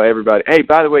tell everybody, hey,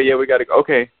 by the way, we got to go.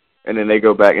 Okay. And then they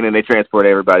go back, and then they transport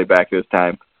everybody back this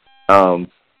time. And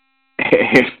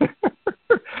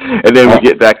then we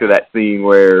get back to that scene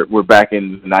where we're back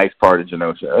in the nice part of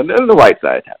Genosha, and the white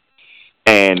side of town.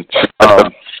 And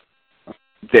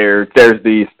there's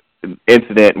the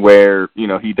incident where,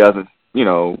 he doesn't,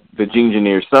 the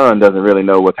engineer's son doesn't really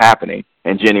know what's happening,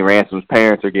 and Jenny Ransom's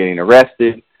parents are getting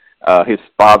arrested. His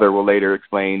father will later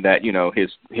explain that,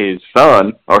 his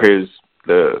son, or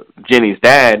Jenny's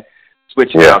dad,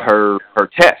 switched out her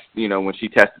test. When she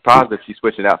tested positive, she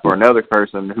switched it out for another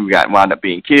person who wound up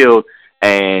being killed.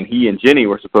 And he and Jenny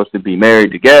were supposed to be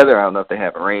married together. I don't know if they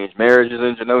have arranged marriages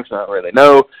in Genosha. I don't really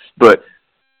know. But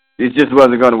it just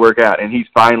wasn't going to work out. And he's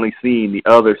finally seen the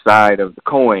other side of the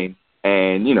coin.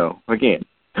 And, again,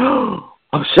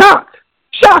 I'm shocked.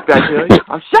 Shocked, I tell you.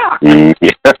 I'm shocked.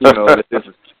 That this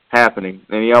is happening.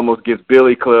 And he almost gets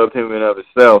Billy clubbed him and of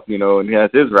himself, and he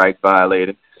has his rights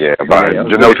violated. Yeah, by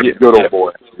Genosha's good old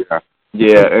boy.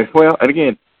 Yeah, well, and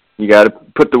again, you got to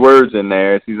put the words in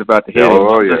there as he's about to hit him.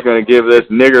 He's just going to give this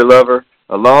nigger lover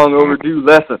a long overdue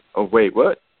lesson. Oh, wait,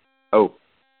 what? Oh,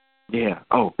 yeah.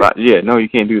 Oh, right. Yeah, no, you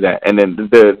can't do that. And then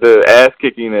the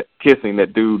kissing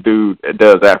that dude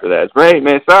does after that. It's great,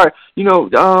 man. Sorry.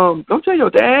 Don't tell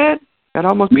your dad. That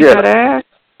almost beat that ass.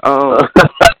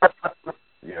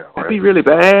 That'd be really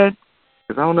bad,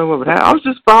 because I don't know what would happen. I was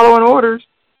just following orders.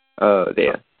 So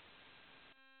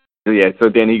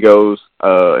then he goes,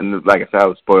 and like I said, I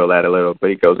would spoil that a little,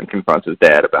 but he goes and confronts his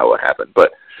dad about what happened.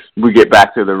 But we get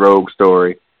back to the Rogue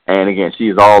story, and again,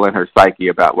 she's all in her psyche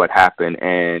about what happened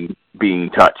and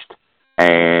being touched,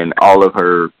 and all of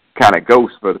her kind of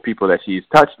ghosts for the people that she's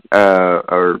touched,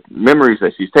 or memories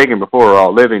that she's taken before are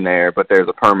all living there, but there's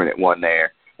a permanent one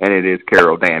there, and it is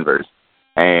Carol Danvers.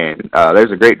 And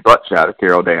there's a great butt shot of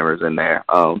Carol Danvers in there.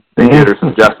 They did her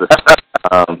some justice.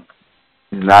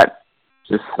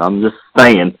 I'm just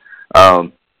saying.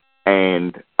 And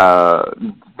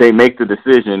she makes the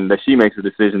decision that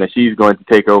she's going to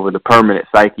take over the permanent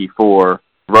psyche for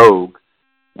Rogue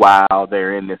while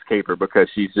they're in this caper, because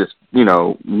she's just,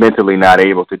 mentally not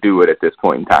able to do it at this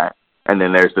point in time. And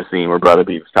then there's the scene where Brother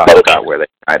Beavis talks about where they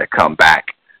try to come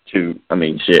back to,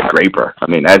 rape her.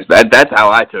 That's how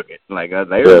I took it. Like,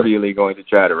 they were really going to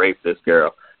try to rape this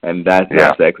girl, and that's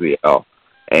not sexy at all.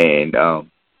 And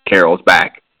Carol's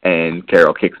back, and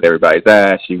Carol kicks everybody's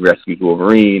ass. She rescues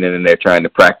Wolverine, and then they're trying to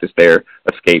practice their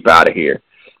escape out of here.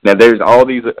 Now, there's all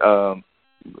these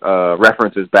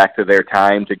references back to their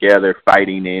time together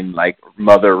fighting in, like,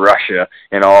 Mother Russia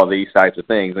and all these types of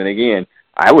things. And again,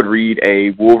 I would read a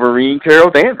Wolverine Carol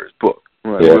Danvers book.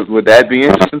 Would that be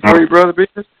interesting for you, Brother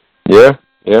Beavis? Yeah.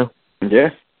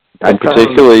 And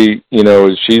particularly,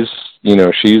 she's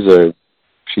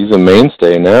a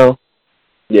mainstay now.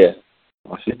 Yeah.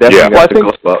 Well, she's definitely got to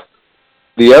go up.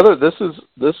 This is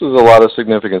a lot of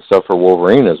significant stuff for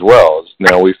Wolverine as well.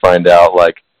 Now we find out,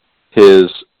 like,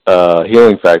 his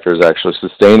healing factor is actually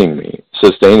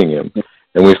sustaining him,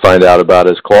 and we find out about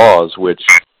his claws, which,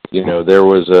 there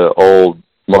was a old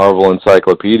Marvel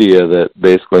encyclopedia that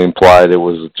basically implied it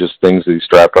was just things that he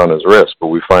strapped on his wrist, but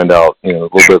we find out, a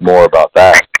little bit more about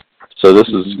that. So this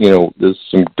is, this is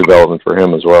some development for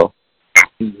him as well.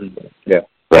 Yeah.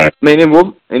 Right.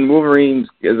 And Wolverine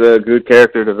is a good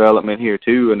character development here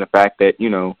too, and the fact that,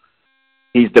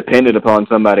 he's dependent upon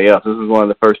somebody else. This is one of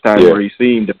the first times where you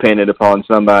see him dependent upon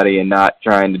somebody and not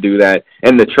trying to do that.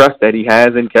 And the trust that he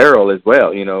has in Carol as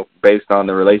well, based on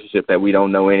the relationship that we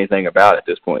don't know anything about at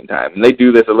this point in time. And they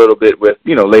do this a little bit with,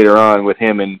 later on with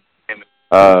him and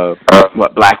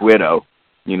Black Widow,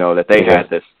 that they had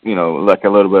this, like a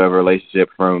little bit of a relationship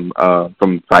from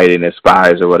fighting as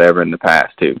spies or whatever in the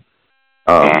past too.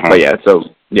 But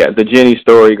the Jenny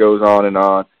story goes on and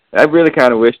on. I really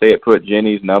kind of wish they had put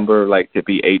Jenny's number to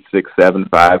be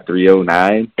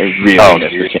 8675309. They really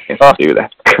missed the chance to do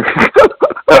that.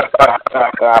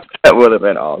 That would have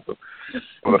been awesome.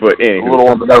 But anyway, a little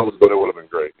on the nose, but it would have been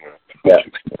great. Yeah.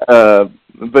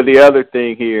 But the other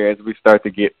thing here, as we start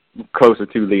to get closer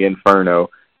to the Inferno,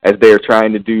 as they're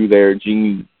trying to do their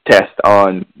gene test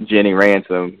on Jenny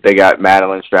Ransom, they got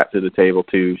Madeline strapped to the table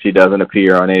too. She doesn't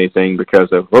appear on anything because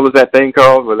of, what was that thing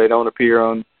called where they don't appear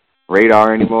on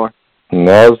radar anymore?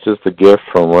 No, it's just a gift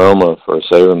from Roma for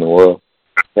saving the world.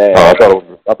 Yeah. I thought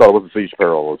it was a Siege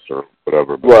Perilous or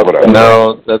whatever. Whatever.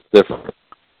 No, that's different.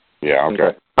 Yeah,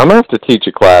 okay. I'm going to have to teach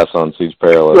a class on Siege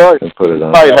Perilous and put it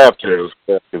on. I have to,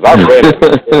 because I read it.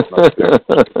 Let's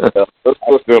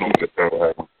do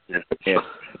it.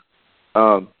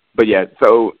 But yeah,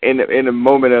 so in a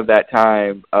moment of that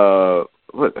time, I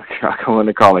want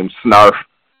to call him Snarf.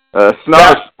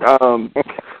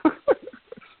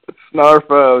 Snarf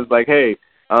was like, hey,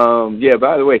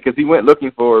 by the way, because he went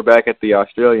looking for her back at the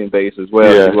Australian base as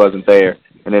well. Yeah. She wasn't there.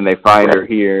 And then they find her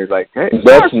here, like, hey,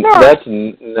 that's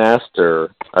Nastor,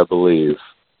 I believe.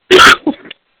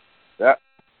 Yeah.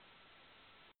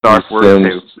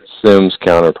 Snarf Sims'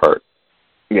 counterpart.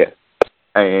 Yeah.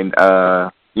 And,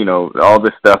 all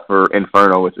this stuff for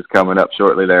Inferno, which is coming up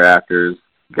shortly thereafter, is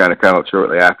going to come up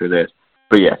shortly after this.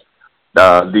 But yes,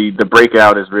 the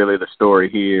breakout is really the story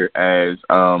here as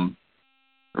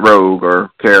Rogue or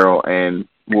Carol and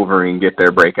Wolverine get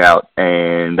their breakout,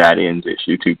 and that ends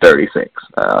issue 236.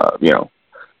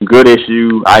 Good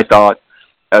issue. I thought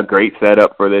a great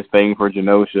setup for this thing for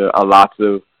Genosha. Lots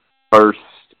of first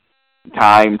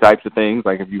time types of things.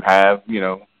 Like if you have,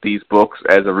 these books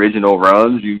as original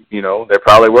runs, they're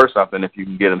probably worth something if you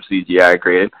can get them CGI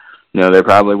created. They're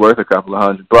probably worth a couple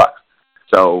of $100.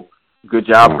 So good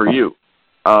job for you.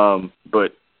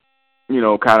 But,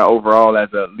 kind of overall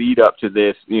as a lead up to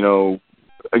this,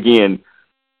 again,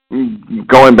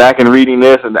 going back and reading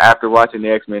this and after watching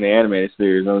the X-Men animated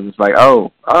series, I was just like,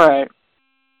 oh, all right,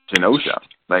 Genosha.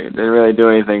 Like, it didn't really do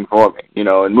anything for me,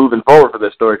 and moving forward for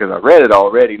this story, because I read it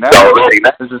already. Now,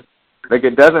 it's just,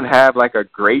 it doesn't have, a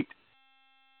great,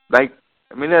 it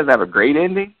doesn't have a great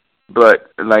ending,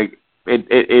 but,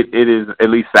 it is at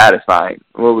least satisfying.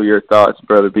 What were your thoughts,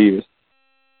 Brother Beavis?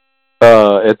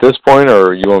 At this point,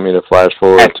 or you want me to flash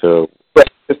forward to... At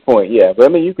this point, yeah.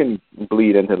 But, you can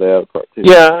bleed into the other part, too.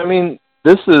 Yeah,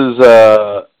 this is...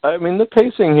 the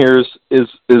pacing here is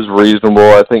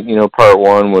reasonable. I think, part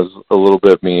one was a little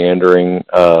bit meandering.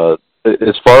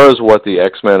 As far as what the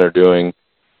X-Men are doing,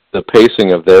 the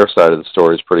pacing of their side of the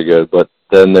story is pretty good, but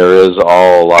then there is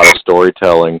a lot of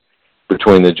storytelling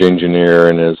between the Gingineer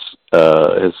and his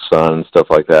son and stuff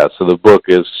like that. So the book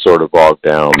is sort of bogged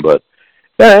down, but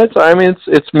yeah,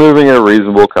 it's moving at a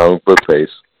reasonable comic book pace.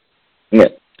 Yeah.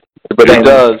 But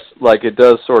it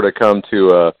does sort of come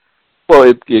to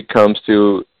it comes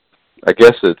to, I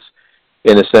guess it's,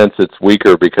 in a sense, it's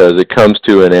weaker because it comes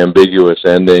to an ambiguous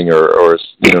ending or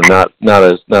not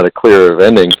a clear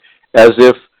ending, as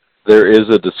if there is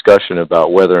a discussion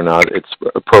about whether or not it's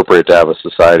appropriate to have a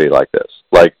society like this,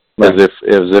 as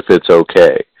if it's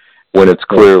okay when it's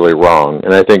clearly wrong.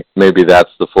 And I think maybe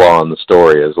that's the flaw in the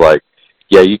story is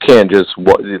you can't just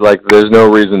there's no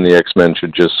reason the X-Men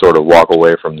should just sort of walk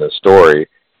away from this story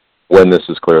when this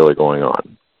is clearly going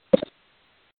on.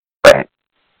 Right.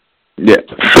 Yeah.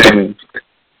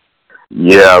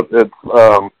 Yeah, it's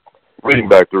reading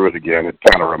back through it again. It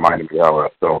kind of reminded me how I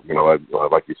felt.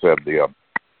 Like you said, the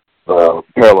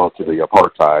parallel to the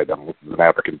apartheid. This is an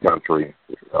African country.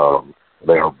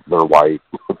 They're white,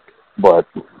 but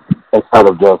instead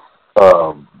of just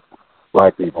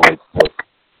black people, it's just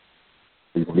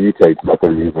these mutates that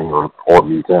they're using or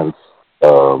mutants,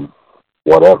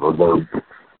 whatever. They're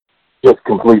just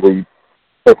completely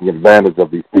taking advantage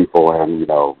of these people, and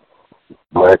the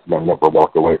X-Men never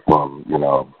walked away from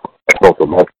social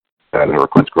message, and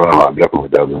Chris Claremont definitely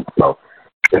doesn't. So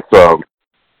it's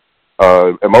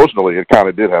emotionally, it kind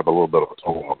of did have a little bit of a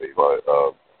toll on me, but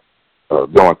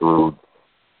going through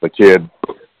the kid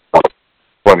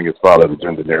pointing his father to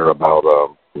engineer about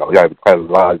he had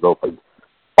his eyes open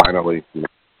finally,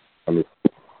 and this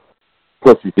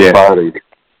pussy society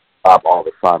stop all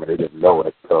the time, and they didn't know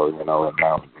it. So and now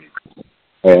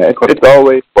Yeah, it's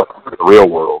always the real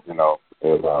world, you know.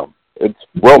 It's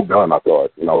well done, I feel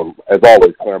like. You know, as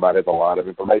always, Claremont has a lot of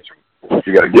information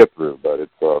you got to get through, but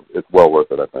it's well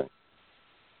worth it, I think.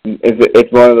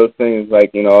 It's one of those things, like,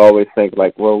 you know, I always think,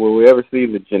 like, well, will we ever see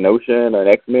the Genosha in an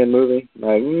X-Men movie?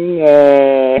 Like,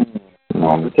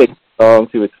 it takes long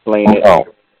to explain it.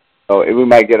 So we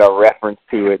might get a reference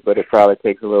to it, but it probably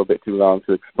takes a little bit too long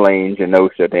to explain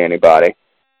Genosha to anybody.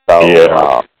 So,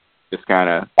 just kind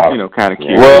of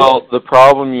curious. Well, the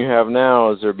problem you have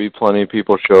now is there'll be plenty of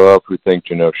people show up who think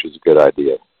Genosha's a good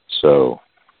idea. So,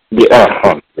 yeah.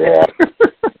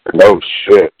 No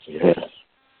shit. Yeah.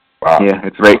 Wow. Yeah,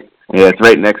 it's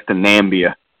right next to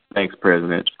Nambia. Thanks,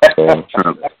 President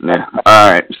Trump. Yeah.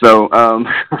 All right. So,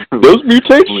 those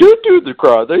mutates should do the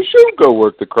crop. They should go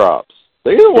work the crops.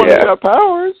 They don't want to have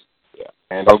powers. Yeah.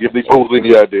 And don't give these fools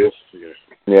any ideas.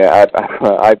 Yeah,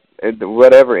 I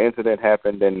whatever incident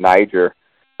happened in Niger,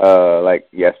 like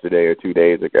yesterday or 2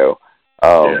 days ago.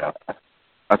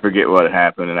 I forget what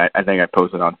happened, and I think I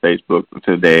posted on Facebook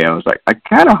today. I was like, I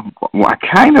kind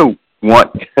of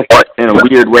want, in a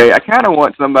weird way, I kind of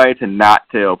want somebody to not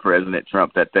tell President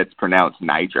Trump that that's pronounced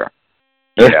Niger.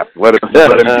 Yeah, let him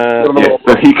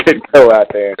so he could go out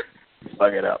there and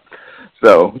plug it up.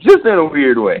 So, just in a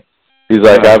weird way. He's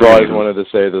like, I've always wanted to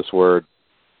say this word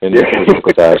in this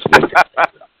capacity.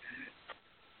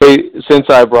 Hey, since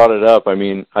I brought it up, I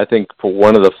mean, I think for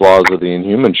one of the flaws of the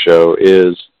Inhuman show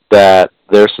is that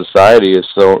their society is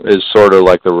sort of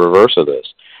like the reverse of this.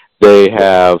 They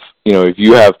have, you know, if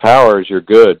you have powers, you're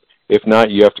good. If not,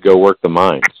 you have to go work the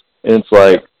mines. And it's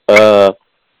like,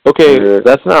 okay,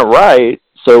 that's not right.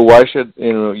 So why should,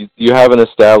 you know, you haven't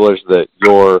established that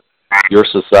your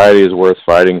society is worth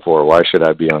fighting for. Why should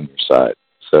I be on your side?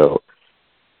 So,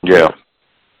 yeah.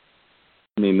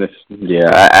 I mean,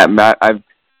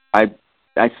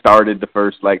 I started the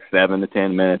first like 7 to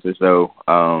 10 minutes or so,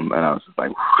 and I was just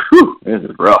like, whew, this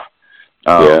is rough.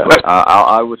 But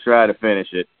I will try to finish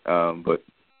it, but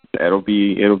it'll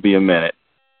be a minute.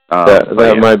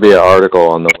 That might be an article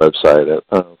on the website.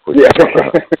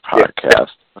 Podcast.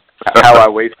 How I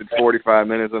wasted 45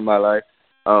 minutes of my life.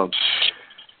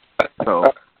 So,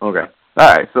 okay.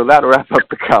 All right, so that'll wrap up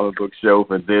the comic book show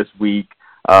for this week.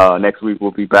 Next week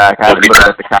we'll be back. I haven't looked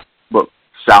at the comic book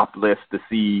shop list to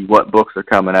see what books are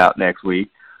coming out next week.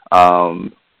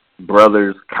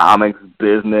 Brothers Comics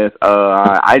business.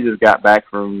 I just got back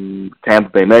from Tampa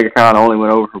Bay MegaCon. I only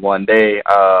went over for one day.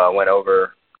 Went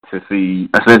over to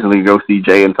go see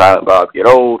Jay and Silent Bob Get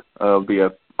Old. Be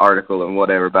an article and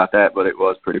whatever about that, but it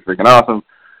was pretty freaking awesome.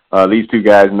 These two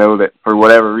guys know that for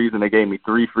whatever reason they gave me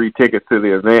 3 free tickets to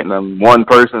the event, and I'm one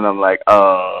person. I'm like,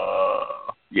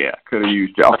 yeah, could have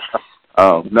used y'all.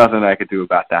 Nothing I could do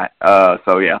about that.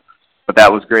 So yeah, but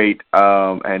that was great.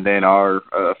 And then our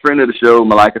friend of the show,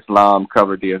 Malika Salam,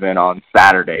 covered the event on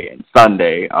Saturday and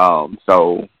Sunday.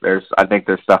 So I think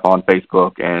there's stuff on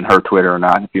Facebook and her Twitter or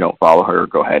not. If you don't follow her,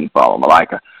 go ahead and follow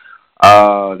Malika.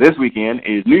 This weekend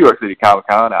is New York City Comic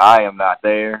Con. I am not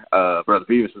there. Brother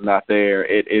Beavis is not there.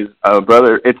 It's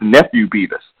Nephew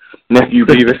Beavis. Nephew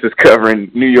Beavis is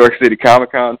covering New York City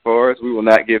Comic Con for us. We will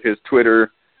not give his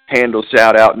Twitter handle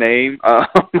shout out name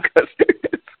because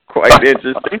it's quite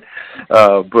interesting.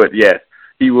 But yes,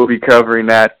 he will be covering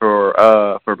that for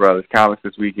Brothers Comics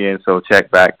this weekend. So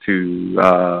check back to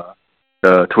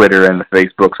the Twitter and the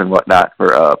Facebooks and whatnot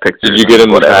for pictures. Did you get him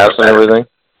the pass and everything?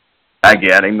 I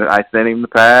got him. I sent him the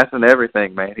pass and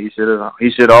everything, man. He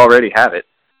should already have it.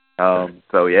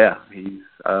 So yeah, he's.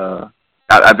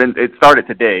 It started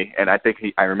today, and I think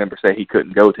I remember saying he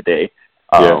couldn't go today.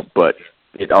 But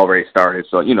it already started,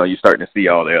 so you know you're starting to see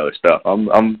all the other stuff.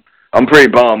 I'm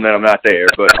pretty bummed that I'm not there,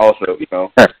 but also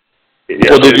Well,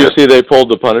 did you see they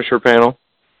pulled the Punisher panel?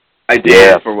 I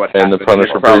did for what and happened. the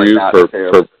Punisher preview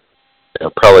for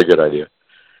probably a good idea.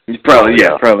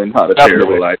 Probably not a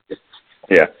terrible idea.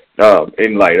 Yeah.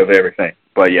 In light of everything,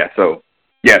 but so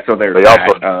there's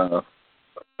that.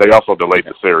 They also delayed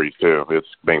the series too. It's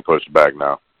being pushed back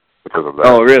now because of that.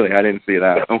 Oh, really? I didn't see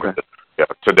that. Yeah. Okay. Yeah,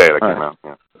 today that came out.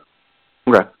 Yeah.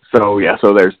 Okay.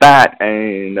 So there's that,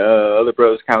 and other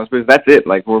Brothers Comics business. That's it.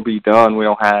 Like we'll be done. We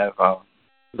don't have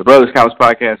the Brothers Comics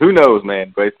podcast. Who knows,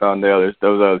 man? Based on those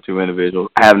other two individuals,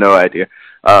 I have no idea.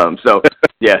 So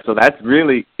that's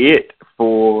really it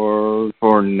for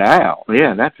now.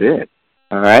 Yeah, that's it.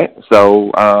 All right, so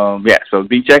so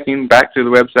be checking back to the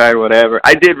website or whatever.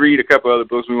 I did read a couple other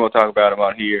books. We won't talk about them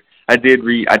on here. I did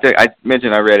read. I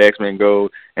mentioned I read X-Men Gold,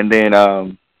 and then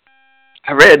I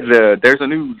read there's a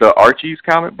new the Archie's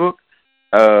comic book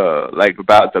like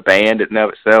about the band in and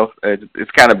of itself.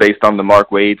 It's kind of based on the Mark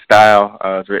Waid style.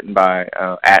 It's written by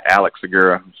at Alex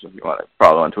Segura, so if you want to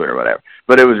follow on Twitter or whatever.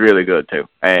 But it was really good too.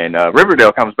 And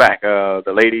Riverdale comes back. The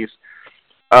ladies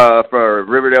for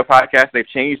Riverdale podcast, they've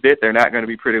changed it. They're not going to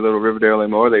be Pretty Little Riverdale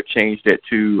anymore. They've changed it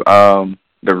to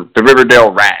the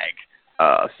Riverdale Rag.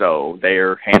 So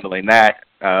they're handling that.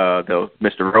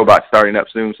 Mr. Robot's starting up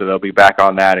soon, so they'll be back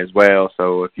on that as well.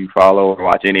 So if you follow or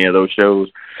watch any of those shows,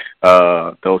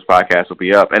 those podcasts will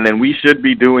be up. And then we should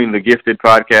be doing the Gifted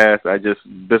podcast.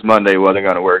 This Monday wasn't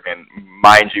going to work, and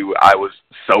mind you, I was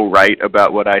so right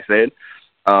about what I said.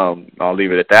 I'll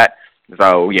leave it at that.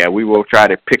 So yeah, we will try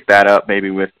to pick that up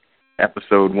maybe with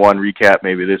episode 1 recap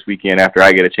maybe this weekend after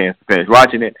I get a chance to finish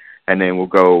watching it. And then we'll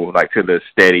go like to the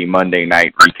steady Monday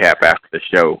night recap after the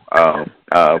show.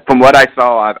 From what I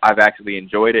saw, I've actually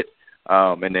enjoyed it.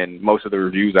 And then most of the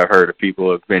reviews I've heard of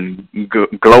people have been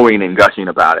glowing and gushing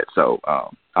about it. So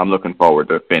I'm looking forward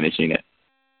to finishing it.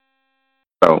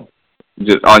 So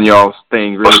just on y'all's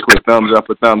thing, really quick, thumbs up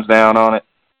or thumbs down on it?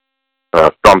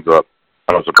 Thumbs up.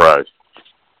 I'm surprised.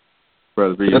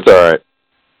 Brother B. It's all right.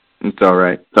 It's all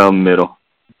right. Thumb middle.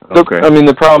 Okay. Look, I mean,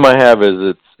 the problem I have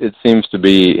is it seems to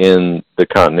be in the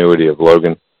continuity of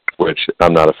Logan, which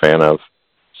I'm not a fan of.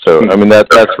 So, I mean, that's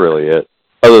really it.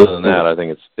 Other than that, I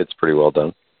think it's pretty well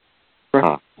done.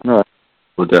 All right.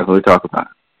 We'll definitely talk about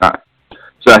it. All right.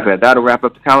 So like I said, that'll wrap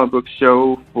up the comic book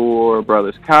show for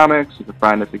Brothers Comics. You can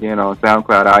find us again on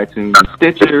SoundCloud, iTunes, and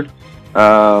Stitcher,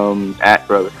 at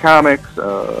Brothers Comics.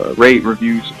 Rate,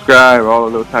 review, subscribe, all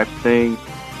of those types of things.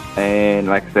 And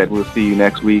like I said, we'll see you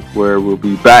next week where we'll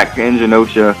be back in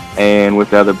Genosha and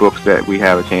with other books that we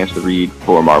have a chance to read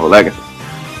for Marvel Legacy.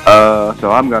 So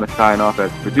I'm going to sign off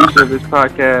as the producer of this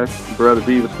podcast. Brother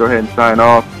Beavis, go ahead and sign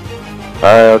off. All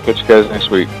right, I'll catch you guys next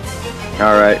week.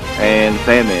 All right. And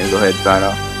Sandman, go ahead and sign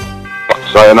off.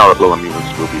 Sayonara, Little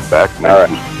Mutants. We'll be back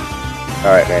next week.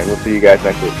 All right, man. We'll see you guys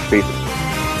next week.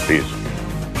 Peace. Peace.